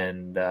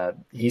 and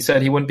he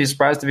said he wouldn't be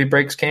surprised if he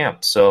breaks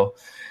camp. So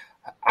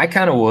I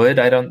kind of would.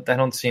 I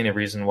don't see any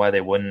reason why they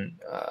wouldn't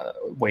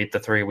wait the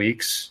 3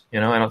 weeks. I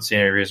don't see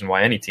any reason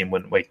why any team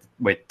wouldn't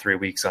wait 3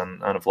 weeks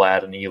on a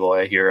Vlad and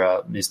Eloy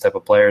here, these type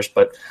of players.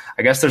 But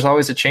I guess there's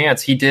always a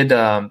chance. He did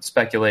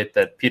speculate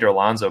that Peter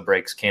Alonso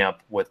breaks camp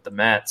with the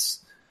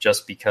Mets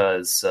just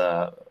because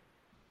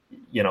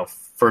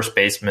first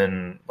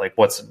baseman, like,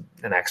 what's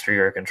an extra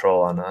year of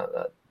control on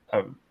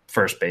a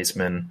first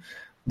baseman?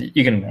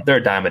 They're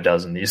a dime a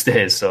dozen these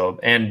days. So,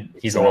 and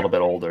he's a little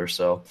bit older.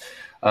 So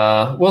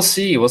we'll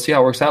see how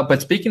it works out.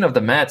 But speaking of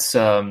the Mets,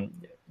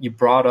 you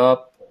brought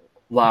up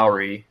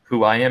Lowry,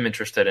 who I am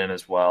interested in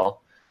as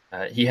well.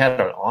 He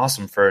had an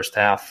awesome first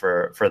half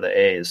for the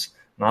A's.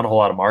 Not a whole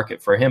lot of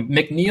market for him.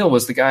 McNeil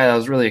was the guy I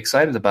was really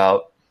excited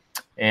about.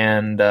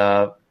 And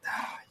I'm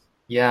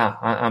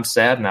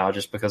sad now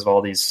just because of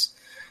all these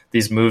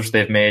moves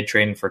they've made,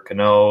 trading for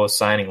Cano,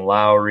 signing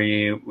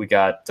Lowry. We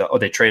got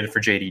they traded for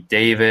J.D.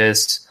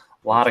 Davis.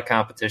 A lot of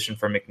competition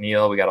for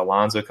McNeil. We got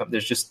Alonso.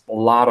 There's just a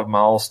lot of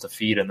mouths to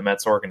feed in the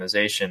Mets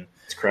organization.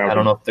 It's crowded. I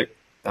don't know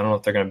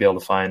if they're going to be able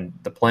to find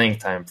the playing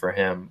time for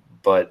him,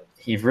 but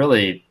he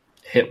really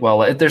hit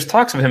well. There's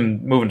talks of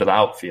him moving to the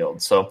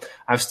outfield, so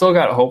I've still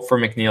got hope for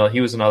McNeil.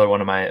 He was another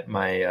one of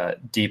my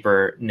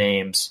deeper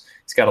names.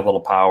 He's got a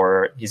little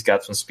power. He's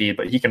got some speed,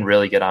 but he can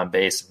really get on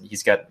base. And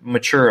he's got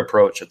mature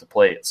approach at the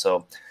plate.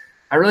 So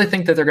I really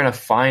think that they're going to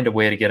find a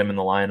way to get him in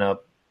the lineup.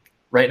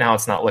 Right now,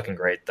 it's not looking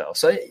great, though.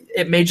 So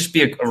it may just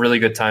be a really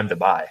good time to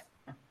buy.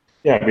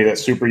 Yeah, it'd be that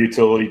super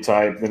utility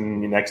type.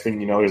 Then the next thing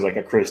you know, there's like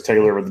a Chris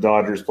Taylor with the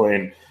Dodgers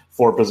playing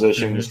 4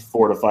 positions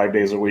 4 to 5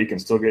 days a week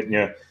and still getting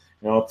you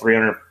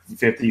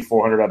 350,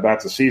 400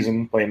 at-bats a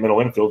season playing middle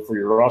infield for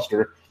your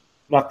roster.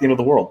 Not the end of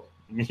the world.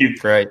 You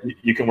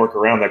can work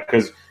around that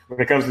because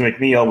when it comes to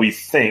McNeil, we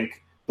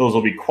think those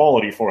will be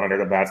quality 400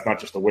 at-bats,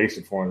 not just a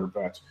wasted 400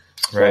 at-bats.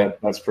 So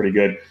right. That's pretty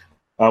good.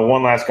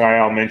 One last guy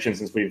I'll mention,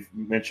 since we've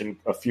mentioned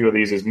a few of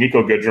these, is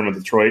Nico Goodrum of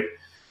Detroit.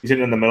 He's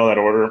hitting in the middle of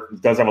that order. He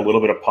does have a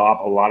little bit of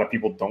pop. A lot of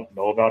people don't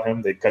know about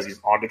him because he's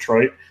on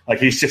Detroit. Like,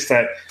 he's just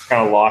that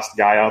kind of lost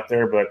guy out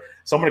there. But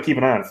someone to keep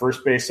an eye on.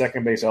 First base,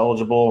 second base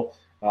eligible.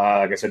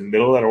 Like I said,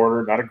 middle of that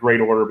order. Not a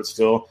great order, but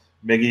still.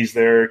 Miggy's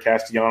there.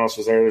 Castellanos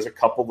is there. There's a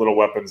couple little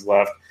weapons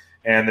left.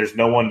 And there's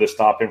no one to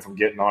stop him from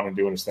getting on and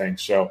doing his thing.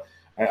 So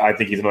I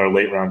think he's another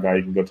late round guy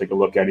you can go take a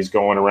look at. He's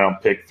going around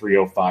pick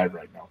 305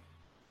 right now.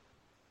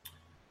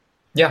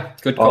 Yeah,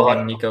 good call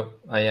on Nico.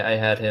 I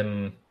had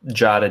him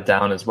jotted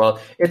down as well.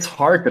 It's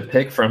hard to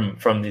pick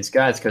from these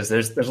guys because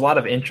there's a lot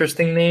of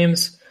interesting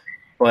names,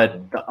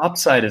 but the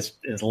upside is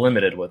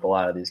limited with a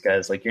lot of these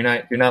guys. Like you're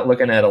not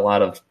looking at a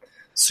lot of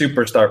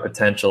superstar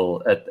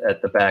potential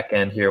at the back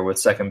end here with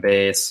second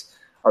base,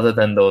 other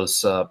than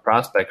those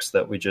prospects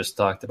that we just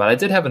talked about. I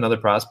did have another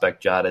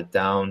prospect jotted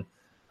down,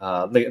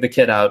 the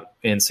kid out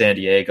in San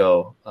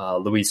Diego,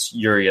 Luis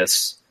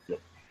Urias.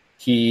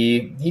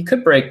 He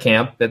could break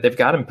camp. That they've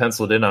got him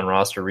penciled in on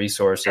roster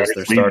resources.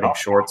 They're starting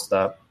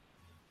shortstop.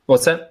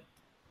 What's that?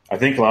 I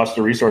think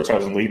roster resource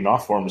has him leading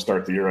off for him to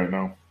start the year right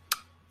now.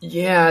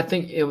 Yeah, I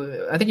think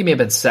he may have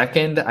been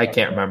second. I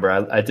can't remember.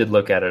 I did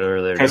look at it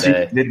earlier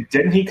today.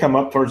 Didn't he come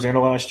up towards the end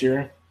of last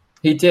year?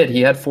 He did.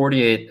 He had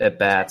 48 at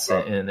bats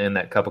in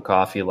that cup of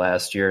coffee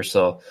last year.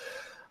 So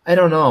I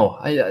don't know.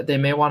 They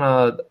may want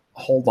to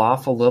hold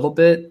off a little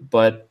bit,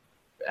 but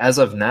as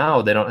of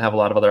now, they don't have a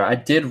lot of other. I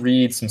did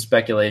read some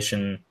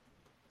speculation.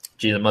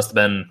 It must have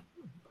been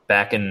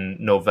back in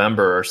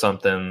November or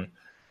something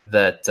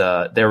that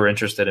they were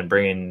interested in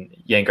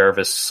bringing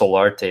Yangervis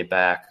Solarte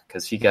back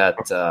because he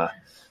got I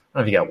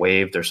don't know if he got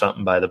waived or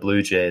something by the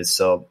Blue Jays.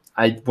 So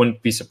I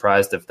wouldn't be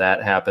surprised if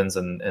that happens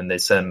and they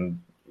send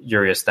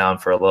Urias down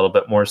for a little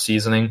bit more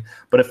seasoning.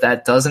 But if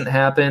that doesn't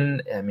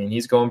happen, I mean,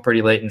 he's going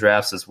pretty late in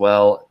drafts as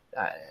well.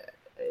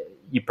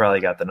 You probably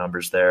got the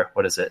numbers there.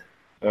 What is it?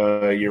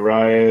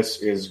 Urias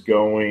is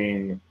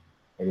going.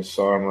 I just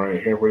saw him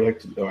right here.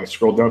 I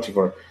scrolled down too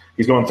far.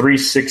 He's going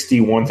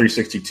 361,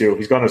 362.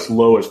 He's gone as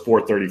low as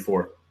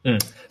 434.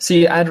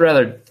 See, I'd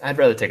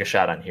rather take a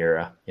shot on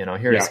Hira.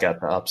 Hira's got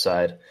the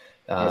upside.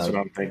 That's what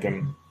I'm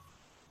thinking.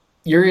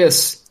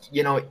 Urias,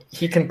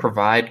 he can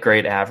provide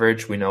great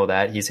average. We know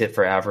that. He's hit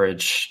for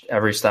average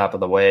every stop of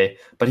the way,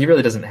 but he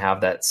really doesn't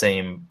have that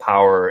same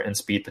power and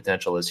speed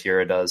potential as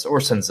Hira does, or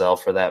Senzel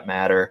for that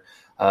matter.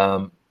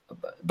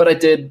 But I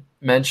did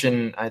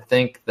mention, I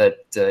think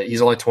that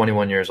he's only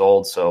 21 years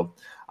old, so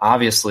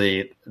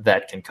obviously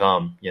that can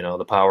come.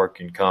 The power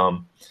can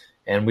come.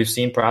 And we've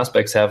seen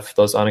prospects have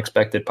those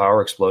unexpected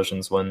power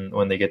explosions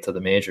when they get to the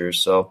majors.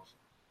 So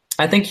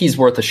I think he's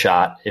worth a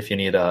shot if you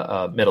need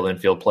a middle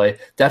infield play.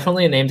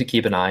 Definitely a name to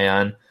keep an eye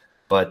on.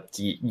 But,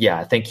 yeah,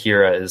 I think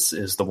Hira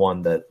is the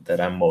one that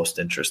I'm most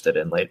interested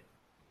in late.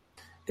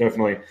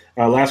 Definitely.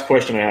 Last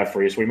question I have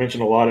for you. So we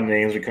mentioned a lot of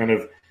names.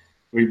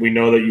 We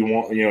know that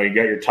you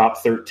got your top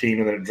 13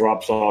 and then it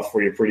drops off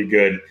for you pretty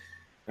good.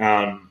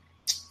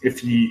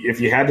 If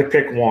you had to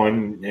pick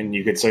one, and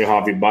you could say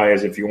Javi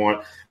Baez if you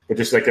want, but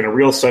just like in a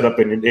real setup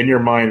in your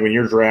mind when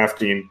you're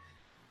drafting,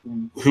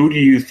 who do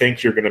you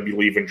think you're going to be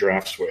leaving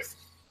drafts with?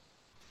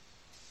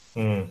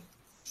 If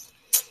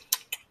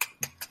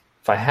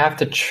I have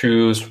to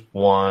choose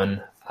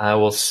one, I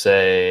will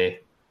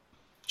say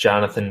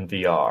Jonathan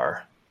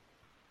VR.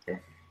 Yeah,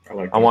 I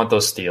like that. I want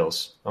those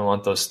steals.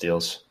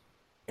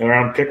 And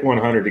around pick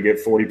 100 to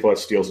get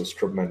 40-plus steals is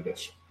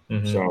tremendous.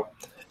 Mm-hmm. So,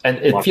 and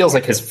it feels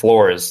like his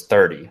floor is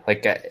 30.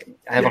 Like I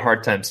have a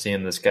hard time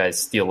seeing this guy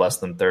steal less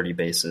than 30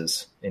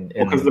 bases.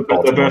 Because the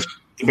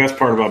best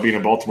part about being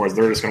in Baltimore is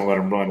they're just going to let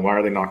him run. Why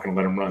are they not going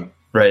to let him run?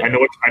 Right. I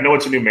know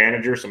it's a new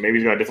manager, so maybe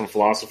he's got a different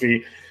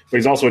philosophy, but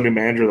he's also a new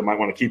manager that might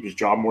want to keep his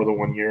job more than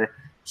 1 year.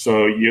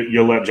 So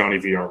you'll let Johnny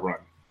VR run.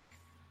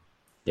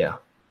 Yeah.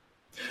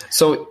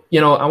 So,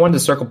 I wanted to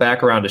circle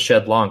back around to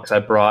Shed Long because I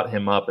brought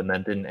him up and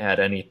then didn't add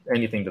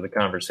anything to the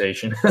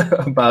conversation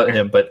about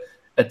him. But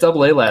at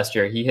AA last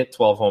year, he hit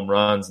 12 home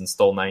runs and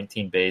stole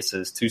 19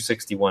 bases,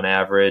 261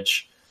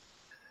 average.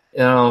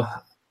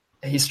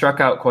 He struck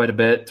out quite a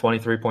bit,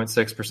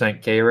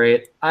 23.6% K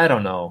rate. I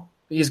don't know.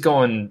 He's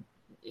going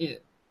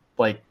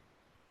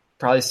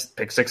probably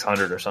pick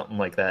 600 or something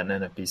like that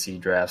in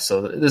NFBC draft.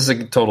 So this is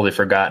a totally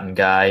forgotten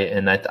guy.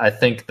 And I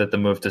think that the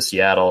move to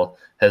Seattle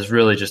has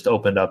really just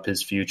opened up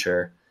his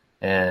future.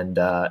 And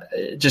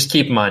just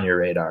keep him on your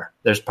radar.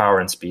 There's power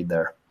and speed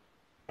there.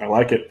 I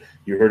like it.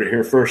 You heard it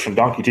here first from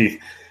DonkeyTeeth.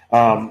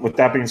 With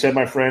that being said,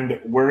 my friend,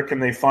 where can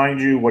they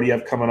find you? What do you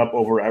have coming up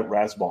over at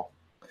Rasball?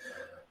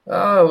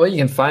 Well, you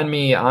can find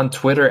me on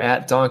Twitter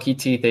at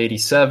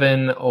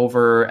DonkeyTeeth87,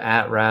 over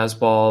at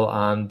Rasball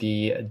on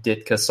the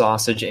Ditka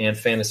Sausage and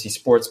Fantasy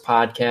Sports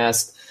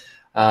podcast.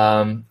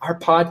 Our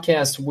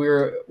podcast,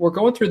 we're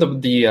going through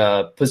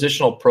the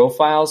positional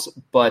profiles,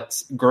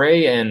 but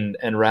Gray and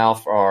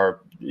Ralph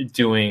are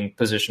doing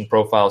position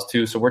profiles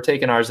too. So we're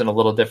taking ours in a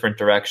little different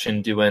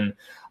direction, doing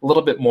a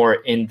little bit more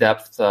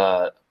in-depth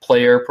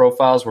player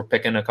profiles. We're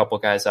picking a couple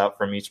guys out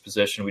from each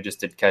position. We just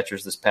did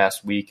catchers this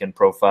past week and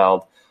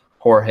profiled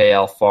Jorge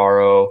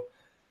Alfaro,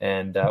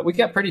 and we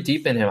got pretty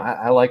deep in him.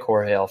 I like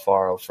Jorge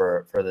Alfaro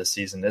for this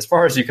season, as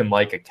far as you can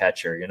like a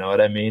catcher. You know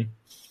what I mean?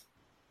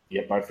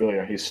 Yep, I feel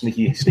you. He's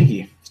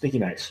sneaky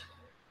nice.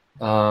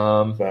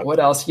 What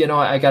else?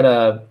 I got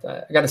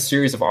a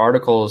series of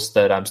articles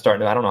that I'm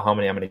starting to. I don't know how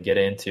many I'm going to get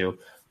into,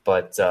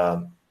 but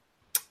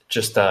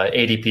just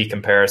ADP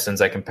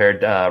comparisons. I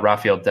compared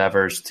Rafael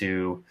Devers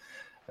to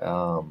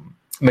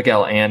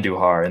Miguel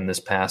Andujar in this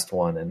past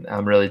one, and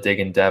I'm really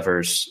digging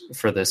Devers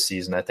for this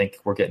season. I think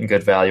we're getting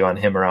good value on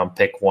him around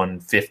pick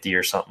 150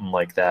 or something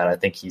like that. I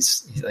think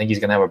he's going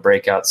to have a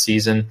breakout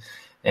season.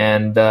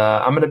 And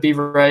I'm going to be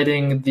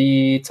writing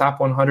the top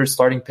 100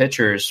 starting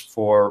pitchers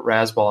for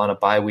Razzball on a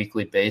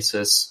bi-weekly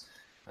basis.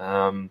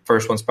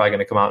 First one's probably going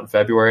to come out in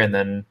February, and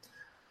then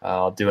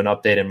I'll do an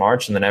update in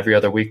March, and then every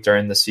other week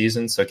during the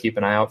season. So keep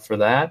an eye out for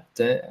that.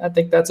 I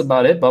think that's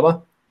about it,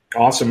 Bubba.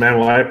 Awesome, man.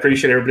 Well, I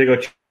appreciate everybody.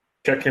 Go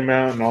check him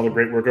out and all the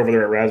great work over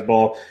there at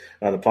Razzball.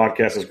 The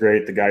podcast is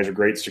great. The guys are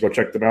great, so go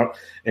check them out.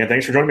 And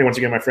thanks for joining me once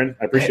again, my friend.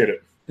 I appreciate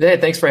it. Hey,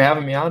 thanks for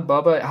having me on,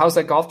 Bubba. How's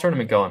that golf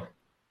tournament going?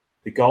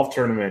 The golf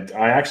tournament.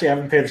 I actually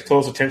haven't paid as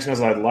close attention as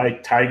I'd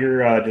like.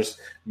 Tiger just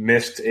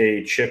missed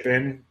a chip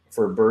in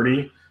for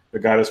birdie. The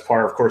got his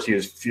par. Of course, he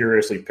is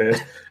furiously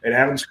pissed. And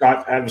Adam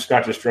Scott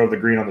just drove the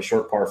green on the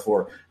short par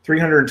 4.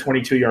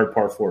 322-yard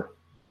par 4.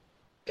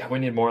 Yeah, we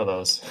need more of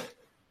those.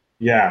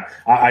 Yeah,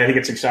 I think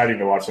it's exciting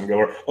to watch them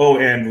go. Oh,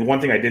 and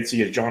one thing I did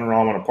see is John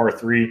Rahm on a par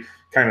 3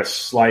 kind of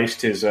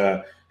sliced his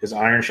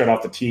iron shot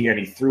off the tee, and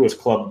he threw his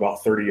club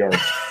about 30 yards.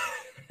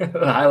 The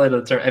highlight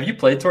of the tournament. Have you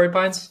played Torrey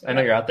Pines? I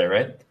know you're out there,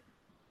 right?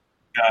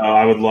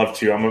 I would love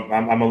to.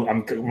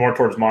 I'm more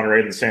towards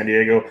Monterey than San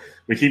Diego.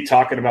 We keep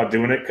talking about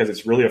doing it because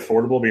it's really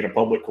affordable, being a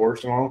public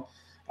course and all.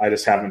 I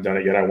just haven't done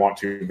it yet. I want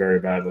to very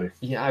badly.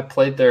 Yeah, I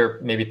played there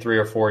maybe 3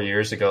 or 4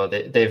 years ago.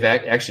 They've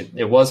actually,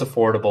 it was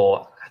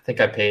affordable. I think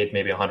I paid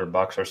maybe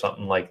 $100 or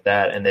something like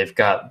that. And they've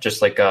got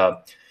just like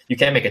you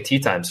can't make a tee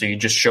time. So you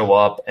just show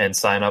up and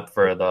sign up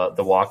for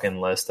the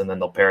walk-in list, and then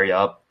they'll pair you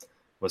up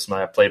with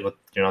somebody. I played with,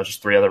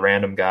 just 3 other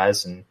random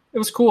guys, and it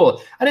was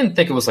cool. I didn't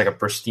think it was like a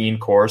pristine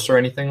course or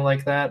anything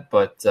like that,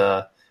 but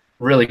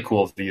really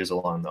cool views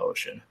along the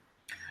ocean.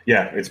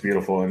 Yeah, it's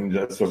beautiful. And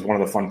this was one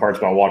of the fun parts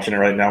about watching it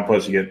right now.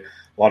 Plus you get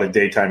a lot of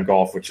daytime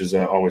golf, which is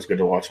always good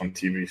to watch on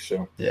TV.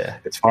 So yeah,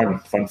 it's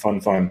fun.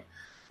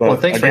 But, well,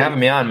 thanks for having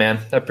me on, man.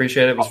 I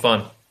appreciate it. It was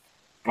fun.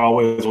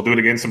 Always. We'll do it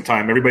again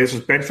sometime. Everybody, this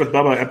was Bench with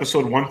Bubba,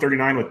 episode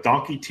 139 with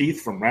DonkeyTeeth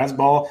from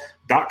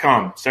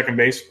Razzball.com. Second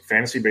base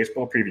fantasy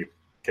baseball preview.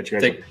 Catch you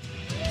guys later.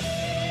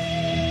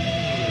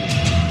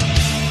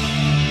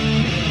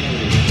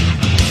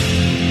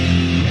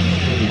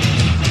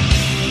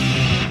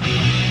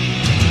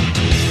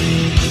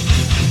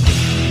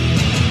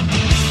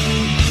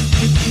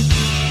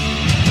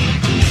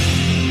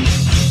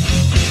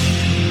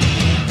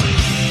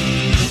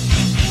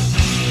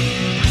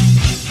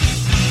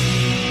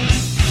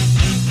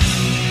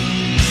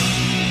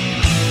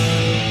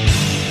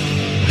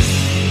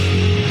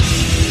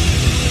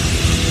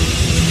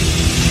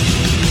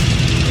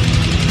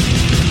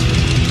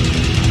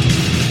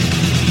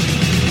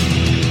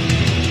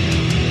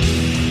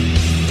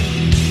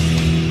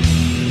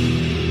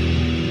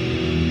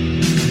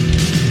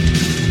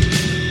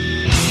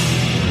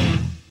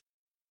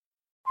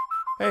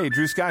 Hey,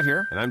 Drew Scott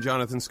here, and I'm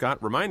Jonathan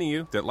Scott, reminding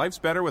you that life's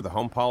better with a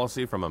home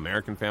policy from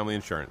American Family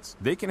Insurance.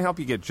 They can help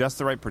you get just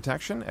the right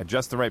protection at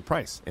just the right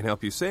price and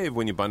help you save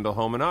when you bundle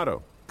home and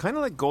auto. Kind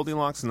of like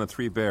Goldilocks and the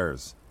Three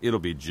Bears. It'll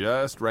be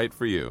just right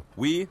for you.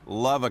 We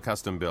love a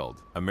custom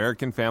build.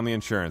 American Family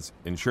Insurance.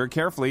 Insure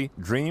carefully,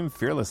 dream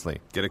fearlessly.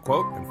 Get a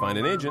quote and find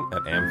an agent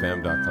at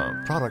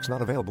amfam.com. Products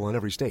not available in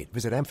every state.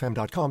 Visit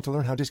amfam.com to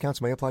learn how discounts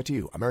may apply to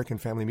you. American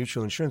Family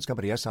Mutual Insurance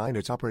Company, SI, and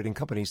its operating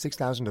company,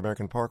 6000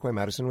 American Parkway,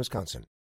 Madison, Wisconsin.